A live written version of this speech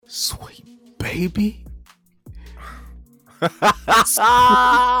Sweet baby.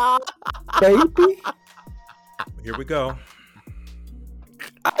 Baby. Here we go.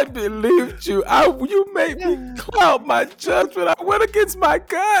 I believed you. You made me cloud my judgment. I went against my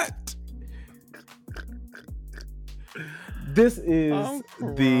gut. This is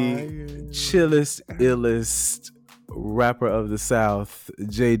the chillest, illest rapper of the South,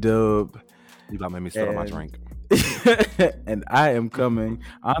 J-Dub. You about to make me spill out my drink. And I am coming,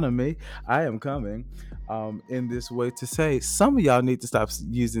 honor me, I am coming in this way to say some of y'all need to stop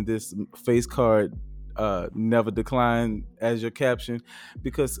using this face card never decline as your caption,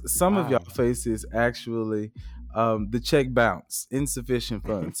 because some of y'all faces actually the check bounce, insufficient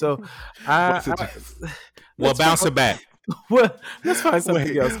funds. So Well, bounce it back. Well, let's find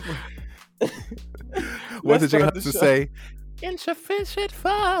something else. What did you have to say? Insufficient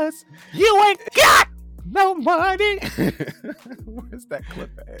funds. You ain't got no money. Where's that clip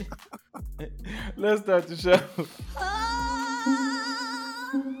at? Let's start the show.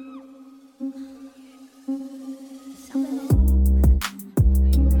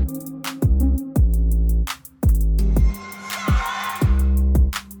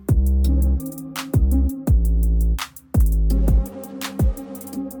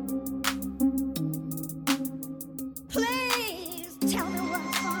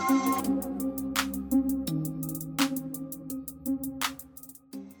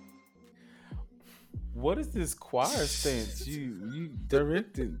 What is this choir stance you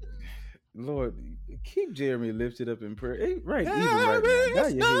directed? Lord, keep Jeremy lifted up in prayer. Right, even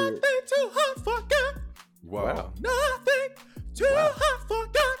right now. Nothing too hard for God. Wow. Nothing too hard for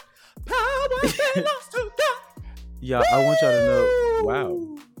God. Power belongs to God. Yeah, I want y'all to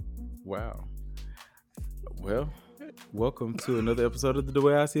know. Wow. Well, welcome to another episode of The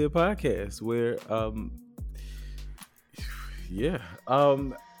Way I See It podcast, where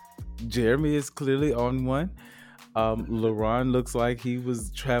Jeremy is clearly on one. LaRon looks like he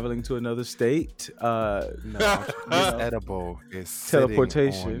was traveling to another state. No, this edible is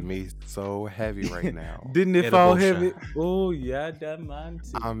teleportation on me so heavy right now. Didn't it fall heavy? Oh yeah, that mine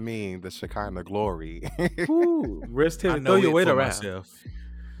too. I mean, the Shekinah glory. Ooh, rest heavy. Throw your weight around. Myself.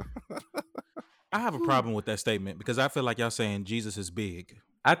 I have a problem with that statement because I feel like y'all saying Jesus is big.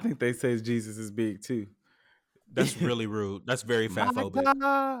 I think they say Jesus is big too. That's really rude. That's very fatphobic.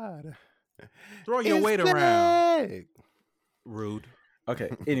 God. Throw your weight around. Rude. Okay.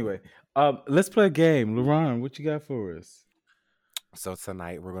 Anyway, let's play a game. LaRon, what you got for us? So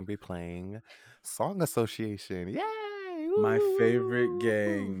tonight we're going to be playing Song Association. Yay! My favorite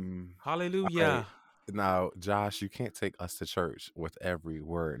game. Hallelujah. Okay. Now, Josh, you can't take us to church with every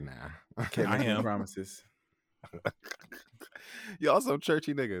word now. Okay, I am. Promises. Y'all some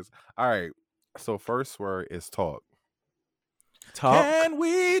churchy niggas. All right. So first word is talk. Talk. Can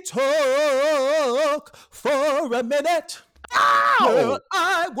we talk for a minute? Ow!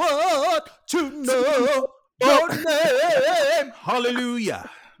 I want to know your name. Hallelujah.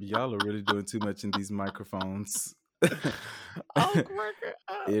 Y'all are really doing too much in these microphones. I'll crack it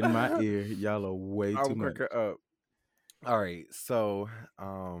up. In my ear, y'all are way too much. Up. All right. So,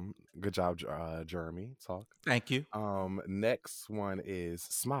 good job, Jeremy. Talk. Thank you. Next one is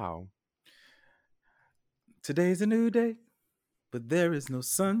smile. Today's a new day, but there is no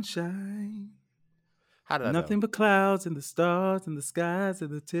sunshine. How did I Nothing know? but clouds and the stars and the skies,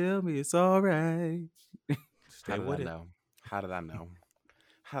 and they tell me it's all right. How did I know? How did I know?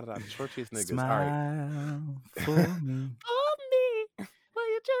 How did I churchiest niggas? Smile All right. for me. For me. Will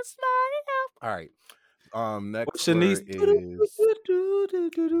you just smile? All right. Next Shanice word is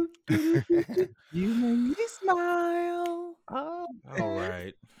you make me smile. oh, All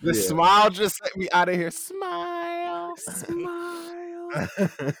right. the smile just set me out of here. Smile. Smile.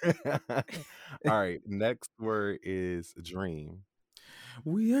 All right. Next word is dream.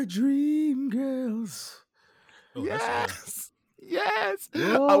 We are dream girls. Oh, Yes. Yes.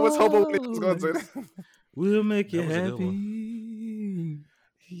 I was hoping it was going to say that. We'll make you That was a good happy.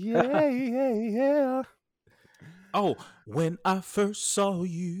 Yeah. Oh, when I first saw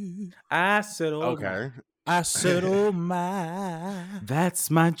you, I said, oh, Okay. I said, oh my. that's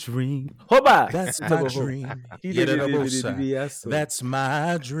my dream. Hoba. That's my dream. That's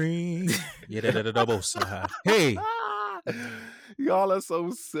my dream. Hey. Y'all are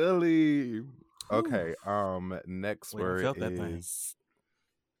so silly. Okay. Next Wait, I word felt that thing. is.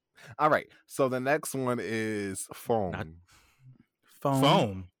 All right. So the next one is phone.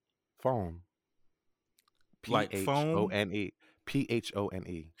 Foam. Phone. Like phone? Phone. Phone.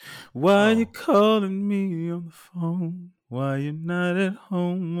 Why Oh. you calling me on the phone? Why you not at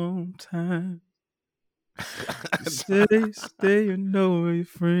home on time? Stay and know your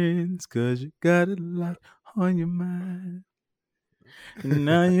friends, 'cause you got a lot on your mind. And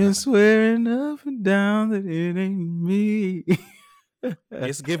now you're swearing up and down that it ain't me.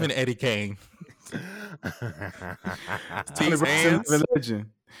 It's giving Eddie Kane. Tony These Braxton, hands. living legend.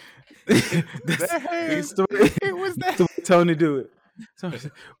 That hands. It was that. That's the way Tony do it. So,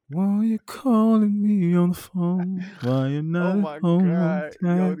 while you're calling me on the phone, while you're not Oh my at home on god. Yo,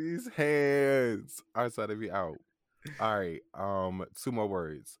 time. these hands are trying to be out. All right. 2 more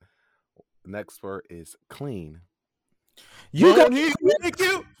words. Next word is clean. You got he make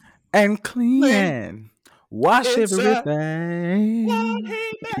you? and clean. Wash Inside. everything. Won't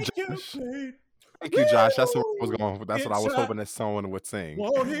he make you clean? Thank you, Josh. That's what I was going for. That's what I was Inside. hoping that someone would sing.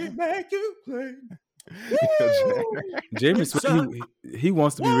 Won't he make you clean? Jamie Smith, he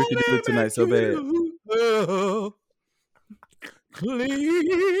wants to be Ricky Dillon tonight so bad.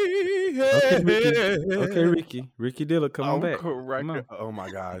 Clean. Okay, Ricky Dillon, come on I'm back. correcting. Oh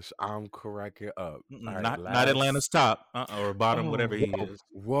my gosh, I'm correcting up. All right, Not Atlanta's top or bottom, Oh, whatever he well, is.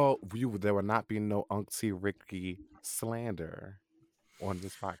 Well, there will not be no Uncle Ricky slander on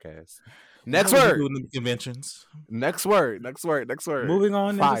this podcast. Next How we word. doing the conventions. Next word. Moving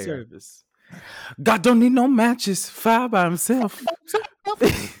on Fire. into service. God don't need no matches. Fire by himself.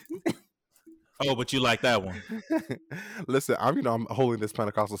 Oh, but you like that one. Listen, I'm holding this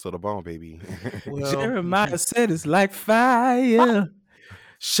Pentecostal to the bone, baby. Well, Jeremiah said it's like fire.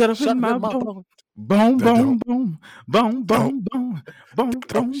 Shut up in my bone. Boom, boom, boom. Boom, boom, boom. Boom,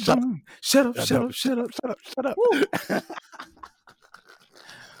 boom, boom. Shut up.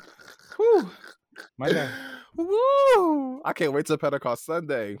 Whew. My God. Woo! I can't wait till Pentecost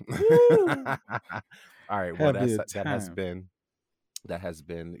Sunday. All right, well Have a that has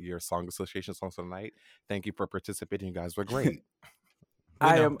been your Song Association songs of the night. Thank you for participating. You guys were great.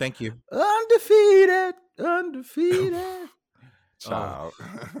 I am Thank you. undefeated. Child.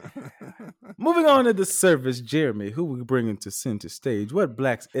 Moving on to the service, Jeremy, who we bringing to center stage? What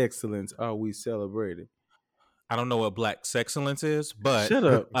Black's excellence are we celebrating? I don't know what Black Sexcellence is, but Shut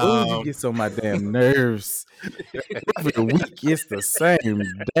up. Oh, you get on my damn nerves. Every week it's the same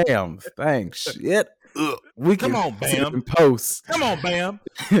damn thing. Shit. We Come can on, Bam. in post. Come on, Bam.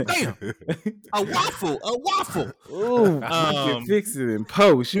 Bam. A waffle. Ooh, we can fix it in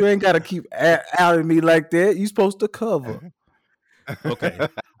post. You ain't got to keep outing me like that. You supposed to cover. Okay.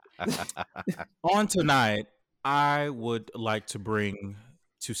 On tonight, I would like to bring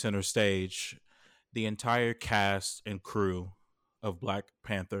to center stage the entire cast and crew of Black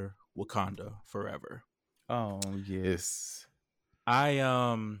Panther Wakanda Forever. Oh, yes.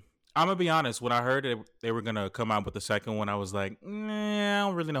 I'm gonna be honest, when I heard they were gonna come out with the second one, I was like, I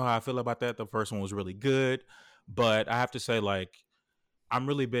don't really know how I feel about that. The first one was really good, but I have to say, like, I'm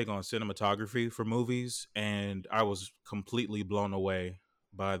really big on cinematography for movies, and I was completely blown away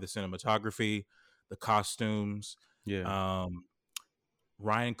by the cinematography, the costumes. Yeah.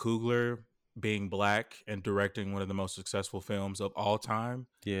 Ryan Coogler being Black and directing one of the most successful films of all time.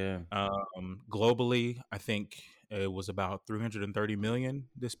 Yeah. Globally, I think it was about 330 million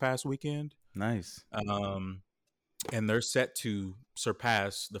this past weekend. Nice. And they're set to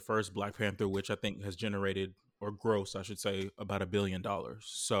surpass the first Black Panther, which I think has generated, or gross, I should say, about $1 billion.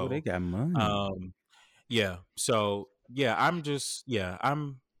 So they got money. yeah. So yeah,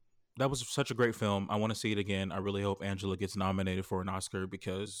 that was such a great film. I want to see it again. I really hope Angela gets nominated for an Oscar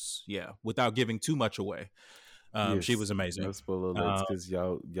because, without giving too much away, she was amazing. No spoiler alerts, because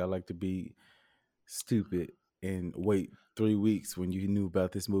y'all like to be stupid and wait 3 weeks when you knew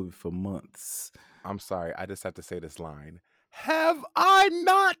about this movie for months. I'm sorry. I just have to say this line. Have I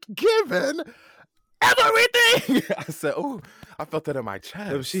not given everything? I said, oh, I felt that in my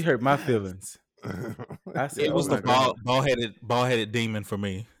chest. She hurt my feelings. I said, It was the bald-headed demon for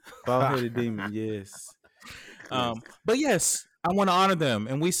me. Bald-headed demon, yes. But yes, I want to honor them,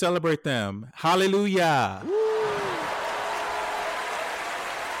 and we celebrate them. Hallelujah.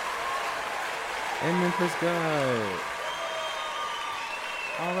 Amen, praise God.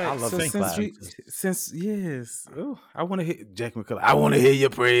 All right, I love I want to hear Jack McCullough. I want to hear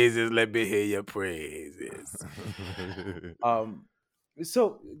your praises. Let me hear your praises.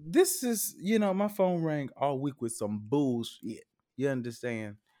 So this is, my phone rang all week with some bullshit. You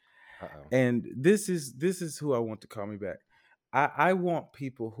understand? Uh-oh. And this is who I want to call me back. I want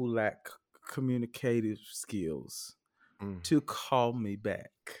people who lack communicative skills to call me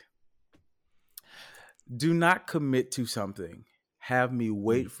back. Do not commit to something. Have me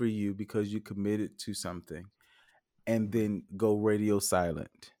wait for you because you committed to something and then go radio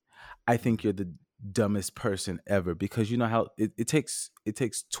silent. I think you're the dumbest person ever, because you know how it takes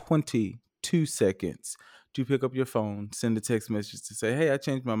 20 2 seconds to pick up your phone, send a text message to say, "Hey, I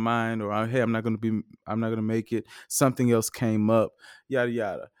changed my mind," or "Hey, I'm not gonna make it. Something else came up." Yada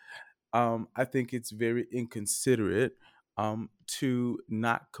yada. I think it's very inconsiderate to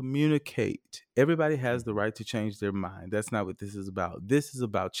not communicate. Everybody has the right to change their mind. That's not what this is about. This is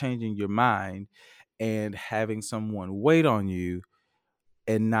about changing your mind and having someone wait on you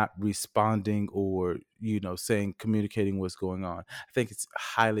and not responding or saying communicating what's going on. I think it's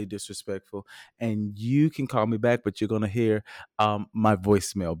highly disrespectful, and you can call me back, but you're going to hear my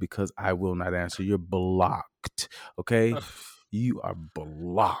voicemail because I will not answer. You're blocked. Okay, you are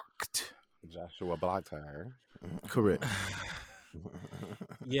blocked. Joshua blocked her. Correct.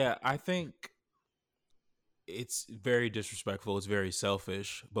 Yeah, I think it's very disrespectful. It's very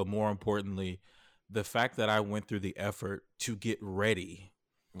selfish. But more importantly, the fact that I went through the effort to get ready,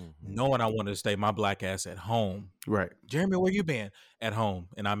 knowing I wanted to stay my black ass at home. Right. Jeremy, where you been? At home.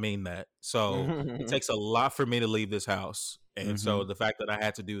 And I mean that. So it takes a lot for me to leave this house. And so the fact that I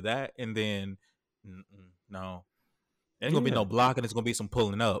had to do that, and then, no. Ain't going to be no blocking. It's going to be some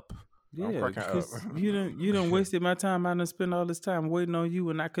pulling up. Yeah, because you done wasted my time. I done spent all this time waiting on you,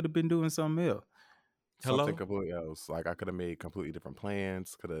 and I could have been doing something else. Something completely else. Like, I could have made completely different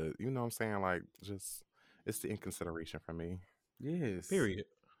plans. Could have, you know what I'm saying? Like, just, it's the inconsideration for me. Yes. Period.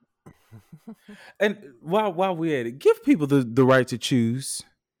 And while we're at it, give people the right to choose.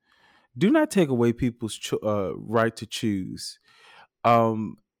 Do not take away people's right to choose.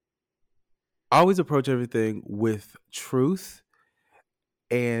 Always approach everything with truth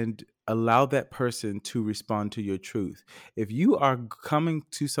and allow that person to respond to your truth. If you are coming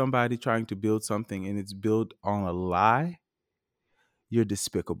to somebody trying to build something and it's built on a lie, you're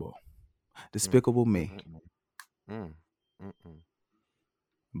despicable. Despicable me.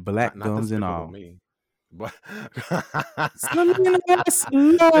 Black not guns and all. Me. But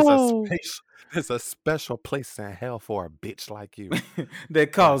there's a special place in hell for a bitch like you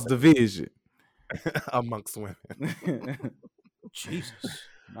that caused division amongst women. Jesus.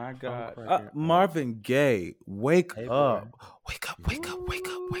 My God. Marvin Gaye, wake up. Wake up.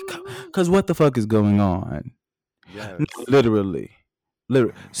 Because what the fuck is going on? Yes. Literally.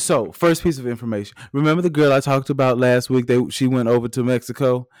 So, first piece of information. Remember the girl I talked about last week? She went over to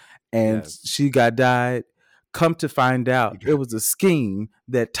Mexico and she got died. Come to find out, it was a scheme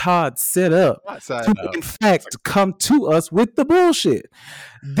that Todd set up to, in fact, come to us with the bullshit.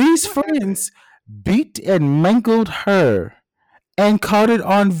 These friends beat and mangled her and caught it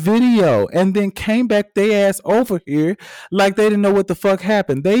on video and then came back their ass over here like they didn't know what the fuck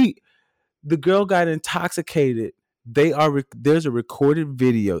happened. The girl got intoxicated. There's a recorded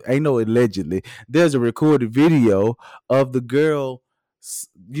video. Ain't no allegedly. There's a recorded video of the girl,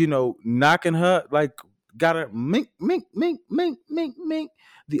 knocking her, like got her mink.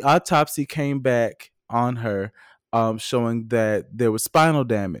 The autopsy came back on her, showing that there was spinal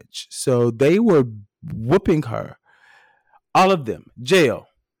damage. So they were whooping her. All of them. Jail.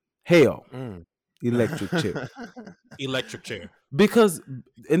 Hell. Electric chair. Electric chair. Because,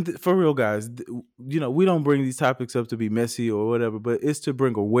 for real, guys, we don't bring these topics up to be messy or whatever, but it's to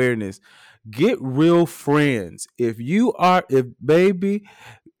bring awareness. Get real friends. If baby,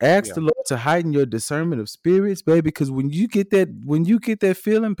 ask the Lord to heighten your discernment of spirits, baby. Because when you get that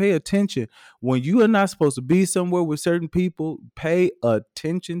feeling, pay attention. When you are not supposed to be somewhere with certain people, pay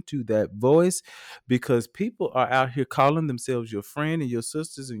attention to that voice, because people are out here calling themselves your friend and your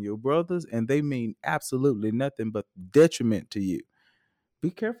sisters and your brothers, and they mean absolutely nothing but detriment to you. Be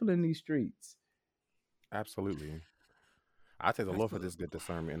careful in these streets. Absolutely. I thank the Lord for this good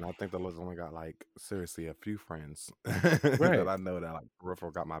discernment, and I think the Lord's only got seriously a few friends that I know that real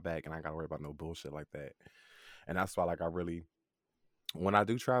got my back, and I gotta worry about no bullshit like that. And that's why I really, when I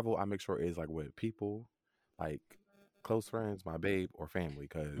do travel, I make sure it's with people close friends, my babe, or family.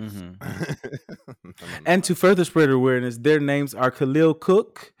 Because and to further spread awareness, their names are Khalil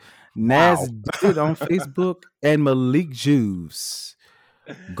Cook, Naz Did on Facebook, and Malik Jews.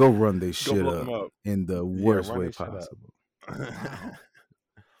 Go run this shit up in the worst way possible.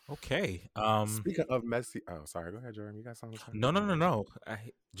 Okay. Speaking of messy, sorry. Go ahead, Jeremy. You got something to say? No.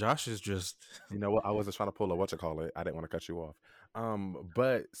 Josh is just. You know what? I wasn't trying to pull a whatchamacallit. I didn't want to cut you off.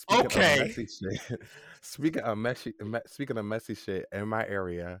 But speaking of messy shit, speaking of messy shit in my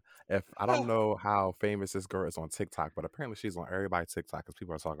area, if I don't know how famous this girl is on TikTok, but apparently she's on everybody's TikTok because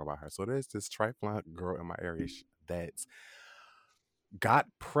people are talking about her. So there's this trifling girl in my area that's got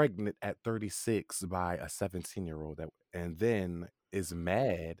pregnant at 36 by a 17-year-old and then is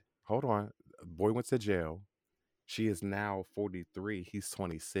mad. Hold on. Boy went to jail. She is now 43. He's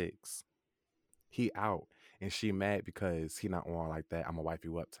 26. He out. And she mad because he not on like that I'm gonna wipe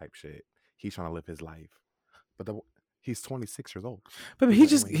you up type shit. he's trying to live his life. But he's 26 years old. But he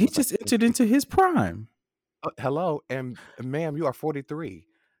just entered into his prime. Hello, and ma'am, you are 43.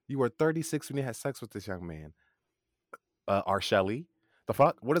 You were 36 when you had sex with this young man. R. Shelley, the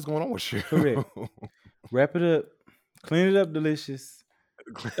fuck? What is going on with you? Correct. Wrap it up. Clean it up, delicious.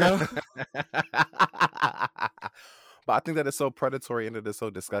 But I think that it's so predatory and it is so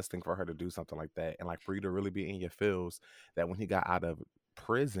disgusting for her to do something like that, and like for you to really be in your feels that when he got out of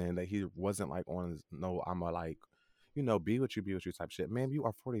prison that he wasn't like on his, no, I'm a like, be with you type shit. Man, you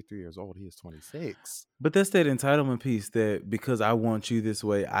are 43 years old. He is 26. But that's that entitlement piece that because I want you this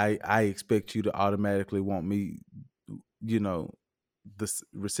way, I expect you to automatically want me,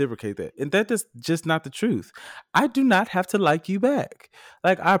 reciprocate that. And that is just not the truth. I do not have to like you back.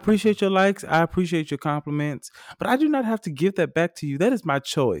 Like, I appreciate your likes, I appreciate your compliments, but I do not have to give that back to you. That is my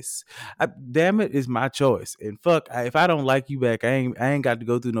choice. Damn it, is my choice. And fuck, if I don't like you back, I ain't got to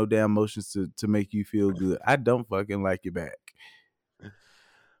go through no damn motions to make you feel good. I don't fucking like you back.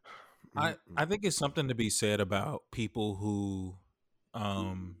 I think it's something to be said about people who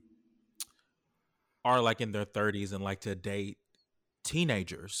are like in their 30s and like to date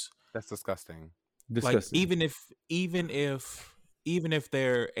teenagers. That's disgusting. Like even if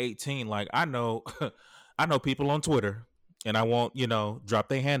they're 18, like I know people on Twitter, and I won't drop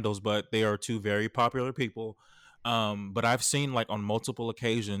their handles, but they are two very popular people. But I've seen like on multiple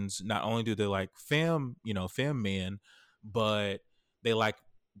occasions, not only do they like femme men, but they like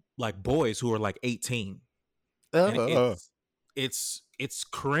boys who are like 18. And it's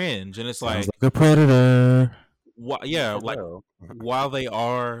cringe, and it's like a predator. While they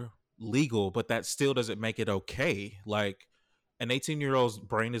are legal, but that still doesn't make it okay. Like an 18-year-old's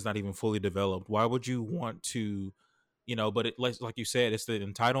brain is not even fully developed. Why would you want to, but it, like you said, it's the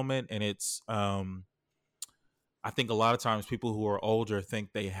entitlement, and it's I think a lot of times people who are older think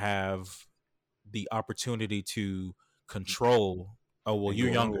they have the opportunity to control. Oh, well, you're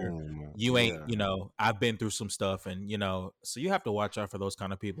younger. You ain't, I've been through some stuff, and so you have to watch out for those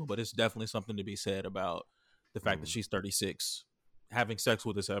kind of people. But it's definitely something to be said about the fact that she's 36 having sex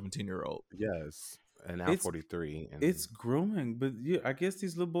with a 17-year-old. Yes. And now 43. And it's growing, but yeah, I guess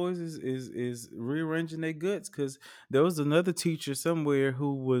these little boys is rearranging their guts, because there was another teacher somewhere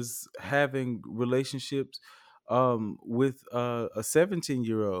who was having relationships with a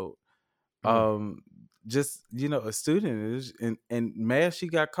 17-year-old. Just a student, and man, she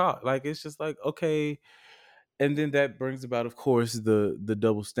got caught. Like, it's just like, okay. And then that brings about, of course, the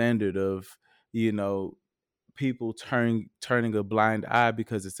double standard of people turning a blind eye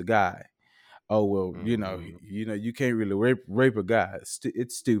because it's a guy. Oh, well, you can't really rape a guy.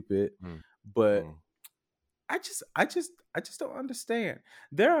 It's stupid. But I just don't understand.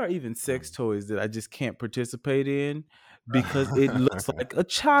 There are even sex toys that I just can't participate in because it looks like a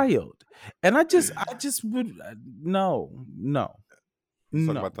child. And I just would no.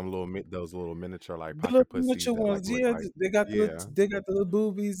 Talk about them those little miniature like the little miniature ones. Yeah, they got the little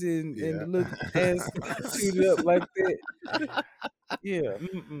boobies and the little ass suited up like that. Yeah.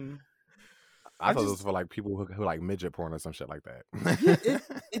 I thought it was for like people who like midget porn or some shit like that. Yeah,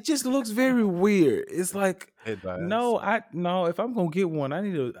 it just looks very weird. It's like, it does. No. If I'm gonna get one, I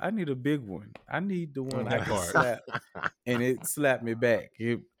need a big one. I need the one I can slap, and it slapped me back.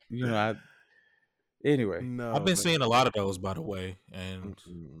 Anyway, I've been seeing a lot of those, by the way, and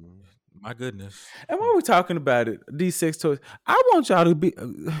my goodness. And while we're talking about it, these sex toys, I want y'all to be.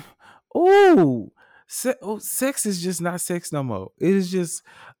 Sex is just not sex no more. It is just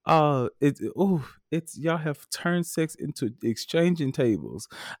it's y'all have turned sex into exchanging tables.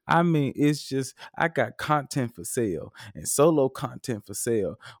 I mean, it's just, I got content for sale and solo content for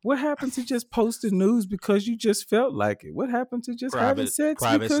sale. What happened to just posting news because you just felt like it? What happened to just having sex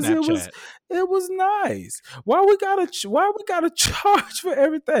because Snapchat. it was nice? Why we gotta charge for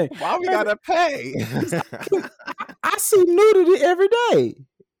everything? Why we gotta pay? I see nudity every day.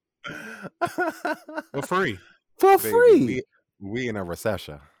 For free. Free. We in a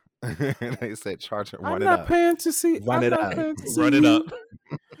recession. They said charge it. I'm not paying to see. Run it up.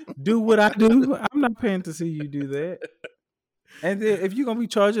 Do what I do. I'm not paying to see you do that. And then if you're gonna be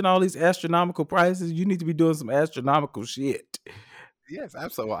charging all these astronomical prices, you need to be doing some astronomical shit. Yes,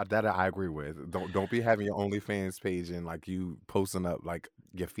 absolutely. That I agree with. Don't be having your OnlyFans page and like you posting up like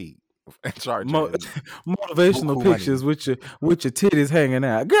your feet. Motivational pictures with your titties hanging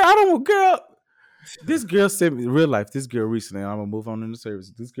out. Girl. This girl sent me real life. This girl recently, I'm gonna move on in the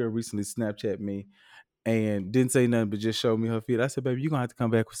service. This girl recently Snapchat me and didn't say nothing but just showed me her feet. I said, baby, you're gonna have to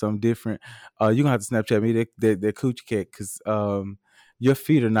come back with something different. You're gonna have to Snapchat me that coochie cat, because your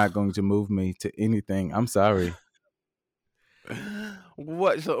feet are not going to move me to anything. I'm sorry.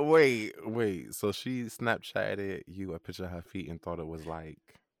 What? So, wait. So she Snapchatted you a picture of her feet and thought it was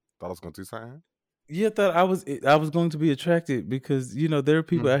gonna do something? Yeah, thought I was going to be attracted because there are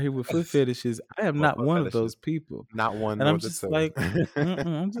people out here with foot fetishes. I am Or not foot one of fetishes? those people, Not one and I'm nor the just two. like,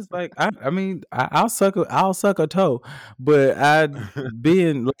 I'm just like, I mean, I'll suck a toe, but I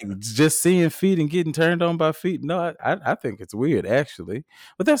being like just seeing feet and getting turned on by feet. No, I think it's weird actually,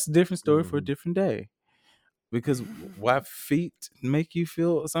 but that's a different story for a Mhm. different day. Because why feet make you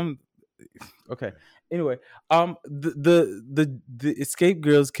feel some? Okay. Anyway, the escape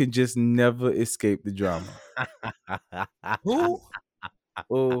girls can just never escape the drama. Who?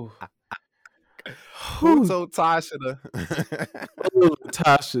 Oh, Who who? told Tasha to? Oh,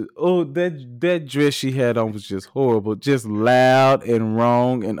 Tasha. Oh, that dress she had on was just horrible, just loud and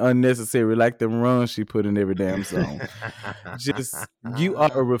wrong and unnecessary, like the runs she put in every damn song. Just you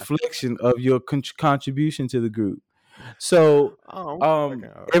are a reflection of your contribution to the group. So, Oh, um,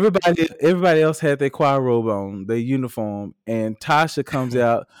 okay. everybody else had their choir robe on, their uniform, and Tasha comes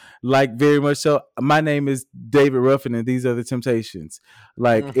out like very much so. My name is David Ruffin, and these are the Temptations.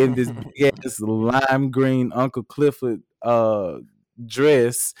 Like in this big ass lime green Uncle Clifford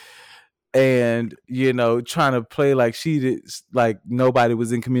dress, and trying to play like she did, like nobody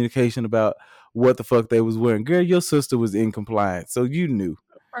was in communication about what the fuck they was wearing. Girl, your sister was in compliance, so you knew.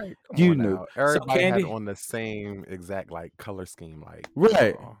 Right, come You on knew. now. So Everybody had Candy, on the same exact like color scheme, like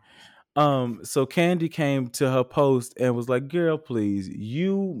right. girl. So Candy came to her post and was like, "Girl, please,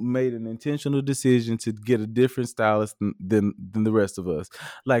 you made an intentional decision to get a different stylist than the rest of us.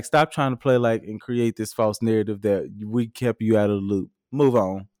 Like, stop trying to play like and create this false narrative that we kept you out of the loop. Move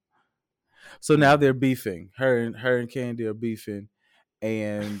on." So now they're beefing. Her and Candy are beefing,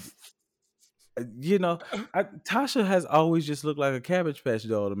 and Tasha has always just looked like a Cabbage Patch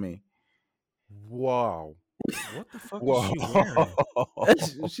Doll to me. Wow. What the fuck is Whoa.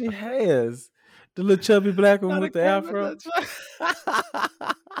 she wearing? She has the little chubby black one Not a with the afro.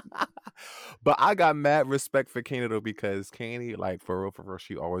 But I got mad respect for Kanye though, because Kanye, like for real,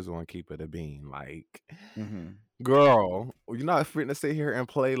 she always want to keep it a bean. Like, girl, you're not free to sit here and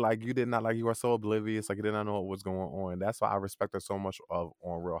play like you did not, like you are so oblivious, like you did not know what was going on. That's why I respect her so much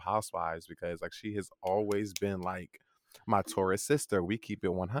on Real Housewives, because like she has always been like my Taurus sister. We keep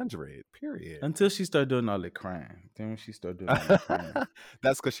it 100. Period. Until she started doing all the crime. Then when she started doing all the crime.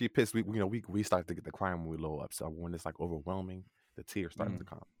 That's because she pissed. We start to get the crime when we low up. So when it's like overwhelming, the tears start to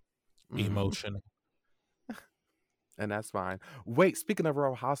come. Emotion. And that's fine. Wait, speaking of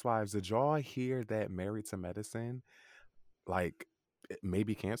Real Housewives, did y'all hear that Married to Medicine, like, it may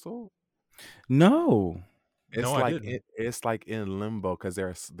be canceled? No. It's No, I like didn't. it's like in limbo because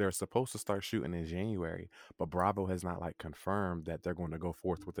they're supposed to start shooting in January, but Bravo has not like confirmed that they're going to go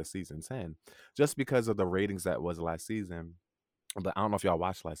forth with the season 10, just because of the ratings that was last season. But I don't know if y'all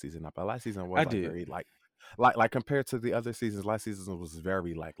watched last season, but last season was I like did. very like compared to the other seasons, last season was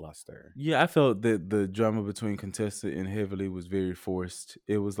very lackluster. Yeah, I felt that the drama between Contessa and Heavenly was very forced.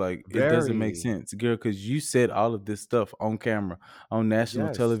 It was like, it doesn't make Very. sense, girl, because you said all of this stuff on camera, on national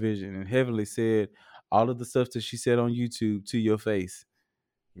Yes. television, and Heavenly said all of the stuff that she said on YouTube to your face.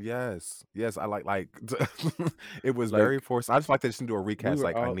 Yes. I like it was Like, very forced. I just like they just do a we recast. were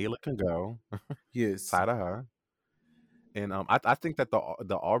Like all, Anila can go, yes, tired of her. And I think that the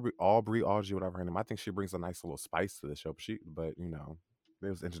Aubrey Audrey, whatever her name, I think she brings a nice little spice to the show. But they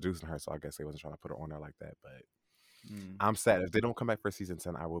was introducing her, so I guess they wasn't trying to put her on there like that. But I'm sad if they don't come back for season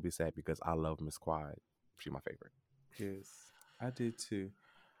 10. I will be sad because I love Miss Quad. She's my favorite. yes, I did too.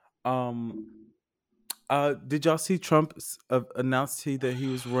 Did y'all see Trump announced that he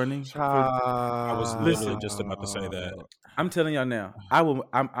was running? I was literally Listen, just about to say that. I'm telling y'all now.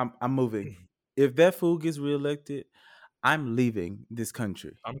 I'm moving. If that fool gets reelected, I'm leaving this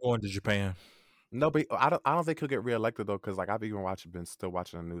country. I'm going to Japan. No, but I don't think he'll get reelected though, because like I've even been still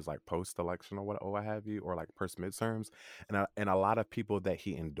watching the news like post election or what have you, or like post midterms, and a lot of people that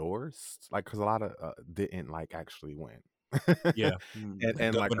he endorsed, like because a lot of didn't like actually win. Yeah.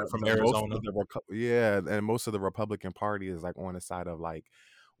 and like Governor from most Arizona. of the and most of the Republican Party is like on the side of like,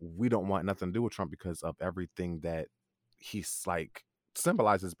 we don't want nothing to do with Trump because of everything that he's like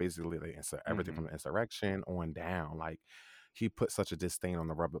symbolizes, basically everything from the insurrection on down. Like he put such a disdain on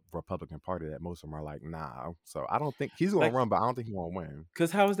the Republican Party that most of them are like, nah. So I don't think he's going to run, but I don't think he won't win.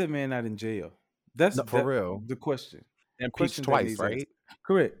 Because how is that man not in jail? That's for real. The question. Impeached twice, right?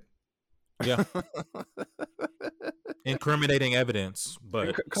 Correct. Yeah. Incriminating evidence,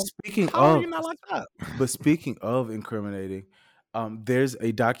 but speaking how of, are you not like that? But speaking of incriminating, there's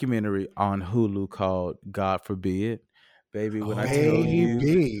a documentary on Hulu called God Forbid. Baby, when I tell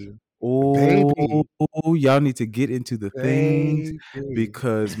you, Oh, Baby, y'all need to get into the things baby.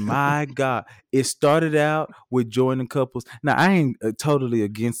 because my God, it started out with joining couples. Now I ain't totally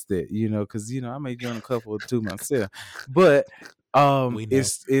against it, because I may join a couple or two myself, but We know.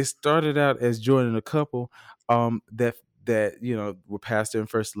 it started out as joining a couple that were pastor and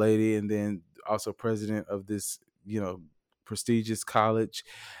first lady, and then also president of this prestigious college,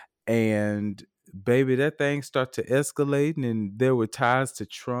 and baby, that thing started to escalate, and there were ties to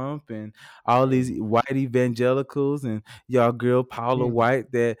Trump and all these Mm, white evangelicals and y'all girl Paula mm,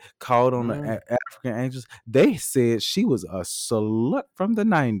 White that called on the mm. African Angels. They said she was a slut from the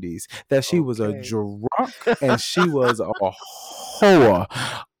 90s, that she was a Okay. drunk, and she was whore,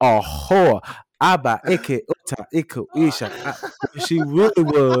 a whore. Aba eke uta iku isha. What she really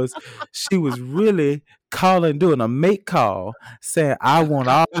was, she was really doing a make call, saying, "I want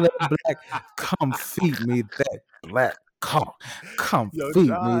all that black. Come feed me that black car. Come Yo, feed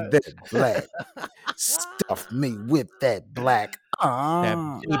me Josh. that black. Stuff me with that black." That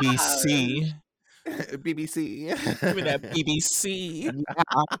Josh. BBC. BBC. Give me that BBC.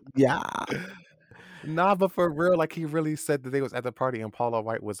 Yeah, yeah. Nah, but for real, like he really said that they was at the party and Paula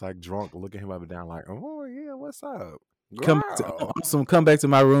White was like drunk, looking him up and down, like, "Oh yeah, what's up, girl?" Come back to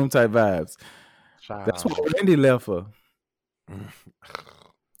my room type vibes. That's what Child. Randy left her. I'm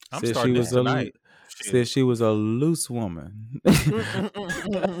Said she starting this was tonight. said Shit. she was a loose woman.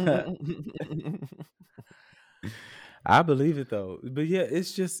 I believe it though. But yeah,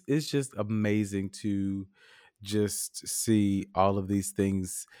 it's just amazing to just see all of these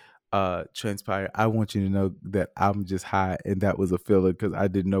things transpire. I want you to know that I'm just high, and that was a filler because I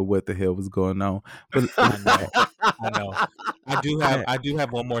didn't know what the hell was going on. But I know. I know. hey, I do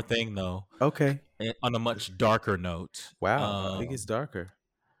have one more thing though. okay. On a much darker note. Wow, it gets darker.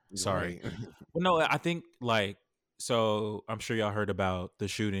 Sorry. Right. Well, no, I think so I'm sure y'all heard about the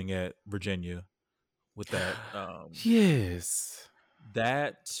shooting at Virginia with that Yes.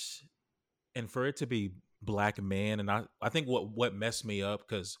 that and for it to be black men, and I think what messed me up,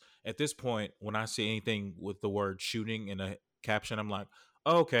 because at this point when I see anything with the word shooting in a caption, I'm like,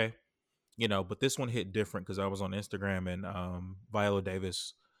 oh, okay, but this one hit different because I was on Instagram, and Viola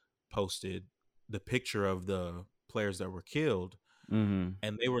Davis posted the picture of the players that were killed, Mm-hmm.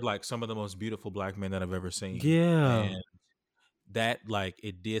 and they were like some of the most beautiful black men that I've ever seen, Yeah. and that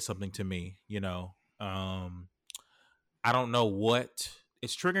it did something to me. I don't know what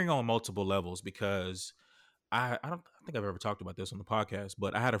it's triggering on multiple levels, because I don't think I've ever talked about this on the podcast,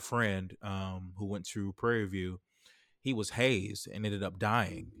 but I had a friend who went to Prairie View. He was hazed and ended up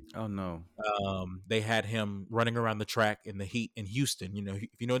dying. Oh no. They had him running around the track in the heat in Houston. If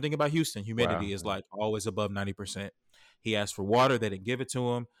you know anything about Houston, Wow. humidity is like always above 90%. He asked for water, they didn't give it to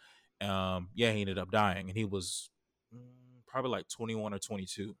him. Yeah, he ended up dying, and he was probably like 21 or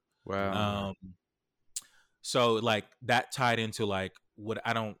 22. Wow. Um, so that tied into what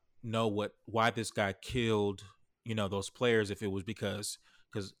I don't know why this guy killed those players, if it was because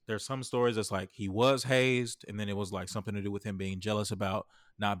there's some stories that's like he was hazed, and then it was like something to do with him being jealous about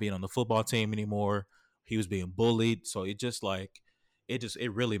not being on the football team anymore. He was being bullied, so it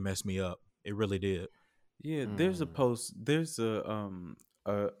really messed me up. It really did. Yeah, there's a Mm. post. There's a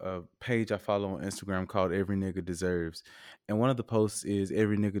page I follow on Instagram called Every Nigga Deserves, and one of the posts is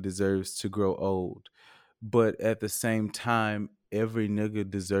every nigga deserves to grow old, but at the same time, every nigga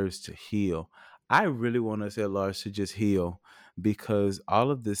deserves to heal. I really want us at large to just heal, because all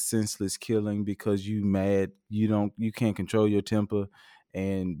of this senseless killing because you mad, you can't control your temper,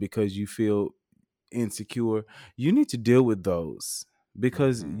 and because you feel insecure, you need to deal with those,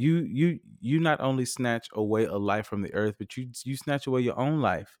 because Mhm. you not only snatch away a life from the earth, but you snatch away your own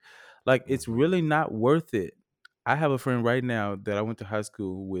life. Like, it's Mhm. really not worth it. I have a friend right now that I went to high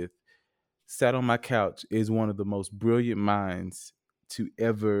school with, sat on my couch, is one of the most brilliant minds to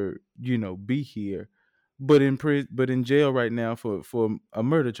ever be here, but but in jail right now for a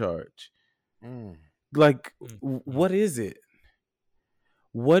murder charge. Mm. Like, Mm-hmm. what is it?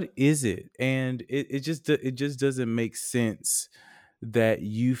 What is it? And it just doesn't make sense that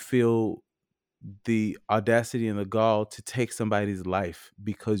you feel the audacity and the gall to take somebody's life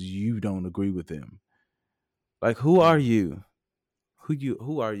because you don't agree with them. Like, who are Mm. you?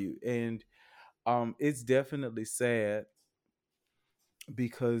 Who are you? And it's definitely sad,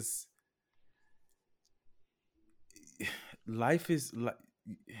 because life is like,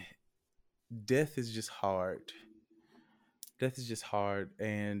 death is just hard. Death is just hard,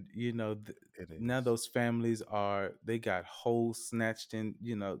 and It now is. those families they got holes snatched in,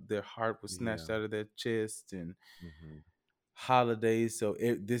 their heart was snatched Yeah. out of their chest, and Mhm. holidays. So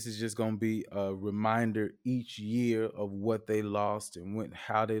this is just going to be a reminder each year of what they lost and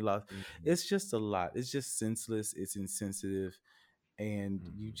how they lost. Mhm. It's just a lot. It's just senseless. It's insensitive, and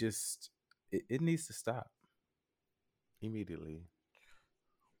you Mhm. just it needs to stop. Immediately.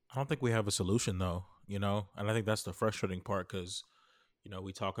 I don't think we have a solution though, and I think that's the frustrating part because,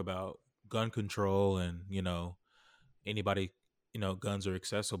 we talk about gun control and, anybody, guns are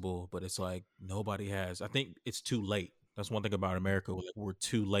accessible, but it's like nobody has. I think it's too late. That's one thing about America. We're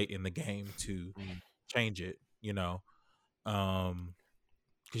too late in the game to Mhm. change it, um,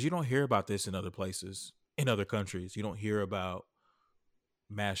 because you don't hear about this in other places, in other countries. You don't hear about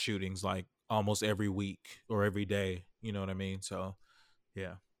mass shootings like almost every week or every day. You know what I mean? So,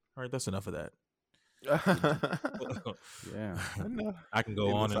 yeah. All right, that's enough of that. Yeah. I know. I can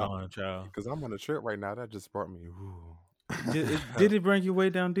go Hey, on and listen, on, child. because I'm on a trip right now. That just brought me. Ooh. Did it bring you way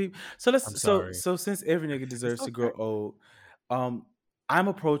down deep? So I'm let's sorry. so since every nigga It's deserves to grow okay. old, um, I'm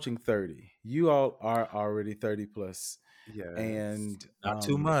approaching 30. You all are already 30 plus, Yes. and Not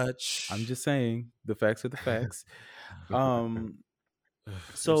too I'm much. just saying the facts are the facts. Um,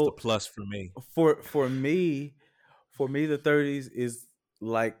 What's the so plus for me? for me, the 30s is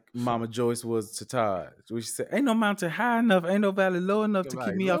like Mama Joyce was to Todd. We said, "Ain't no mountain high enough, ain't no valley low enough to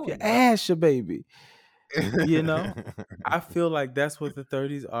keep Like me off low your enough. ass, your baby." You know, I feel like that's what the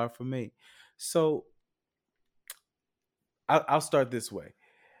 30s are for me. So I'll start this way.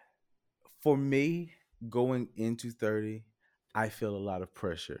 For me, going into 30, I feel a lot of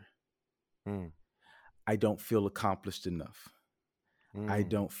pressure. Mm, I don't feel accomplished enough. I mm,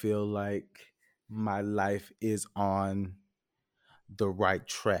 don't feel like my life is on the right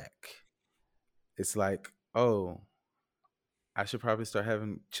track. It's like, oh, I should probably start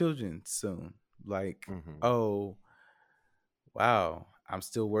having children soon. Like, mhm, oh, wow, I'm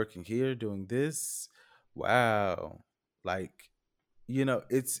still working here doing this. Wow. Like,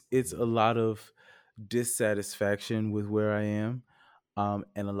 it's a mhm, lot of dissatisfaction with where I am,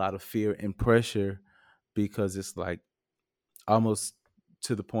 and a lot of fear and pressure because it's like almost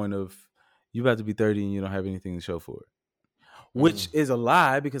to the point of you about to be 30 and you don't have anything to show for it. Which mm. is a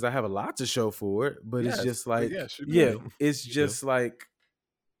lie because I have a lot to show for it, but it's Yes, just but like, yes, you You yeah, do. do. it's You do. just like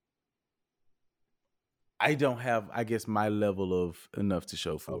I don't have, I guess, my level of enough to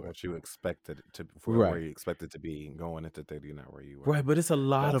show Of for it. what you expected to for where Right. you expected to be going into 30, not where you Right, were. but it's a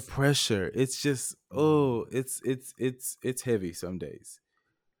lot of That's pressure. It's just, mm. oh, it's heavy some days.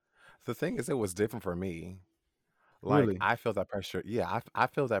 The thing is, it was different for me. Like Really. I feel that pressure. Yeah, I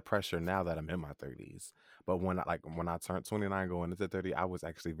feel that pressure now that I'm in my 30s. But when I turned 29 going into 30, I was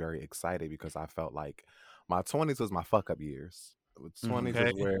actually very excited because I felt like my 20s was my fuck up years. Mhm. 20s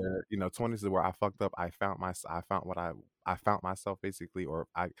Okay. is where, 20s is where I fucked up. I found what I found myself basically, or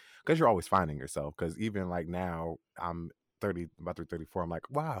I because you're always finding yourself. Because even like now I'm 30, about to be 34. I'm like,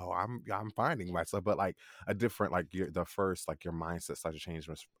 wow, I'm finding myself. But like a different like the first like your mindset starts to change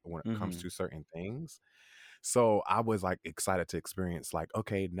when it comes Mhm. to certain things. So I was like excited to experience like,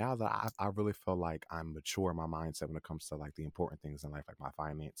 okay, now that I really feel like I'm mature in my mindset when it comes to like the important things in life, like my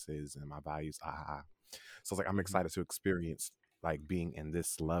finances and my values. So it's like I'm Mhm. excited to experience like being in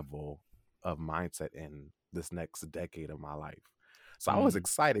this level of mindset in this next decade of my life. So I was Mm.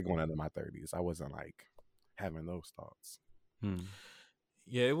 excited going into my 30s. I wasn't like having those thoughts. Mm.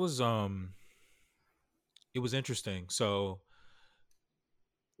 Yeah, it was interesting. So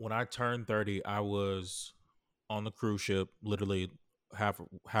when I turned 30, I was on the cruise ship, literally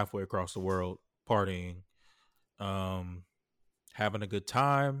halfway across the world, partying, um, having a good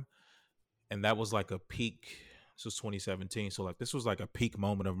time, and that was like a peak. This was 2017, so like this was like a peak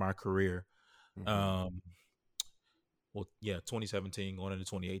moment of my career. Mm-hmm. Um, well, yeah, 2017 going into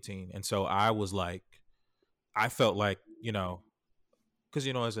 2018, and so I was like, I felt like because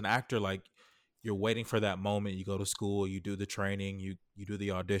as an actor, like you're waiting for that moment. You go to school, you do the training, you do the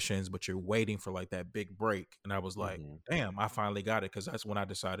auditions, but you're waiting for like that big break. And I was like, Mm-hmm. damn, I finally got it, because that's when I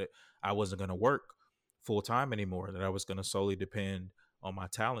decided I wasn't going to work full time anymore. That I was going to solely depend on my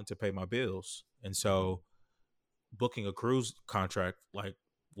talent to pay my bills. And Mm-hmm. so booking a cruise contract like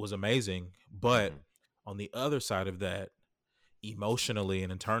was amazing, but Mm-hmm. on the other side of that, emotionally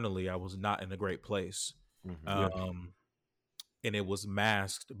and internally, I was not in a great place. Mm-hmm. Yeah. Um, and it was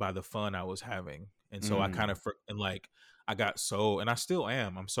masked by the fun I was having. And so I kind Mm. of and like I got so, and I still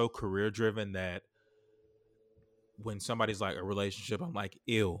am. I'm so career driven that when somebody's like a relationship, I'm like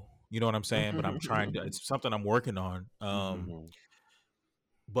ill. You know what I'm saying? But I'm trying to. It's something I'm working on. Mm-hmm.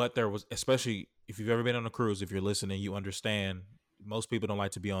 But there was, especially if you've ever been on a cruise, if you're listening, you understand. Most people don't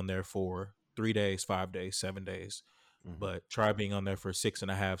like to be on there for 3 days, 5 days, 7 days. Mm-hmm. But try being on there for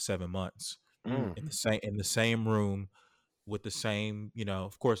 6.5, 7 months Mm. in the same room with the same,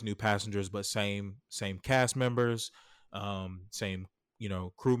 of course, new passengers, but same cast members, same,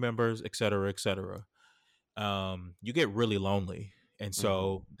 crew members, et cetera, et cetera. You get really lonely. And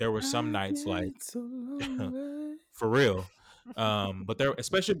so there were some nights like for real. But there,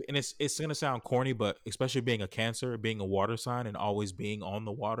 especially, and it's gonna sound corny, but especially being a Cancer, being a water sign, and always being on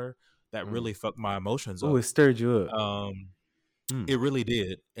the water, that really fucked my emotions up. Oh, it stirred you up. It really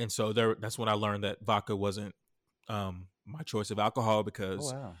did. And so that's when I learned that vodka wasn't my choice of alcohol,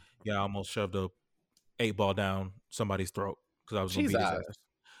 because I almost shoved a 8-ball down somebody's throat because I was gonna beat his ass.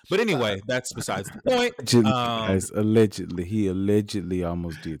 But anyway, that's besides the point. Guys, allegedly, he allegedly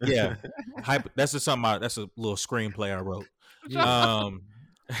almost did that. Yeah, that's just something. That's a little screenplay I wrote.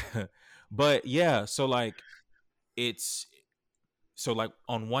 But yeah, so like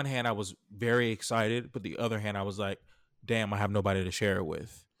on one hand I was very excited, but the other hand I was like, damn, I have nobody to share it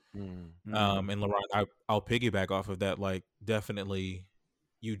with. And LaRon, I'll piggyback off of that. Like, definitely,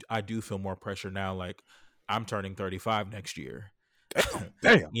 I do feel more pressure now. Like, I'm turning 35 next year.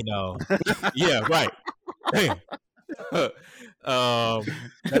 Damn. Yeah, right. Damn. That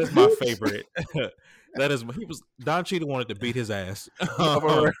is my favorite. Don Cheadle wanted to beat his ass.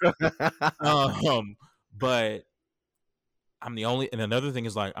 But I'm the only, and another thing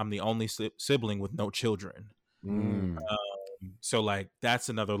is like, I'm the only sibling with no children. So like, that's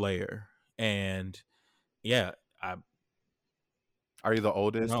another layer. And yeah, are you the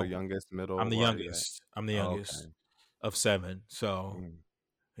oldest or youngest, middle? I'm the youngest. I'm the youngest of 7. So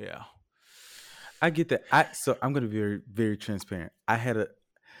yeah, I get that. So I'm going to be very, very transparent.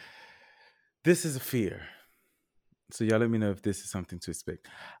 This is a fear. So y'all let me know if this is something to expect.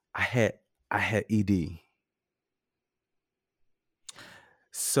 I had ED.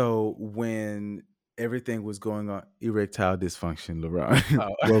 So when everything was going on, erectile dysfunction, LaRon.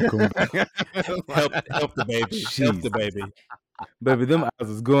 Welcome back. help the baby. Jeez. Help the baby. Baby, them eyes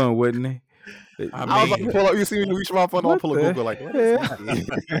was going, wasn't they? I was like, pull up. You see me reach my phone, I'll pull a Google. Like, what is that?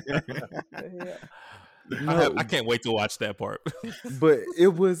 No, I can't wait to watch that part. But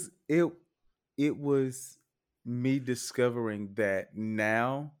it was me discovering that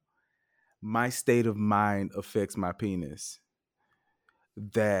now my state of mind affects my penis.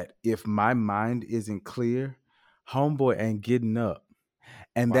 That if my mind isn't clear, homeboy ain't getting up.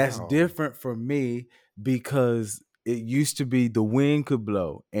 And that's different for me, because it used to be the wind could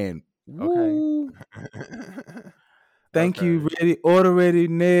blow and thank you, ready, order ready,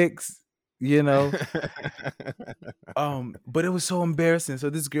 next, but it was so embarrassing. So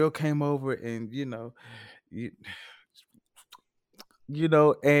this girl came over and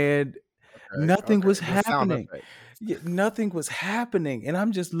and nothing was happening. Nothing was happening. And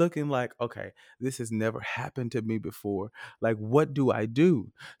I'm just looking like, okay, this has never happened to me before. Like, what do I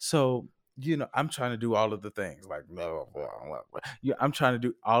do? So, I'm trying to do all of the things. Like, I'm trying to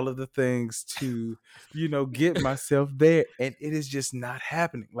do all of the things to, get myself there. And it is just not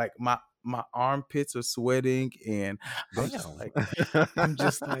happening. Like, my armpits are sweating. And I'm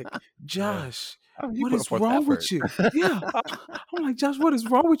just like, Josh, what is wrong with you? Yeah. I'm like, Josh, what is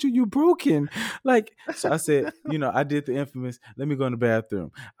wrong with you? You broken. Like, so I said, I did the infamous, let me go in the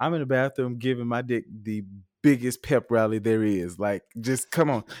bathroom. I'm in the bathroom giving my dick the biggest pep rally there is. Like, just come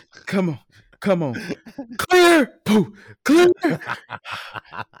on. Clear. Pooh. Clear. I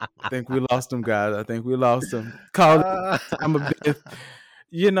think we lost him, guys. I think we lost him. Call it. I'm a bit.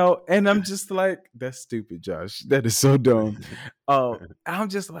 And I'm just like, that's stupid, Josh. That is so dumb. I'm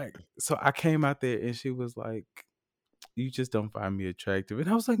just like, so I came out there and she was like, you just don't find me attractive. And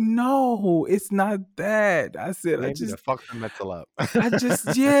I was like, no, it's not that. I said, I just fuck the mental up.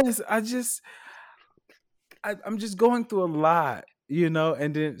 I'm just going through a lot, and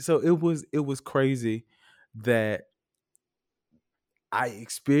then, so it was crazy that I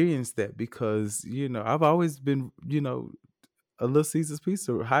experienced that, because, I've always been, a Little Caesar's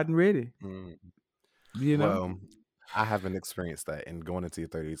pizza, hot and ready. Well, I haven't experienced that. And going into your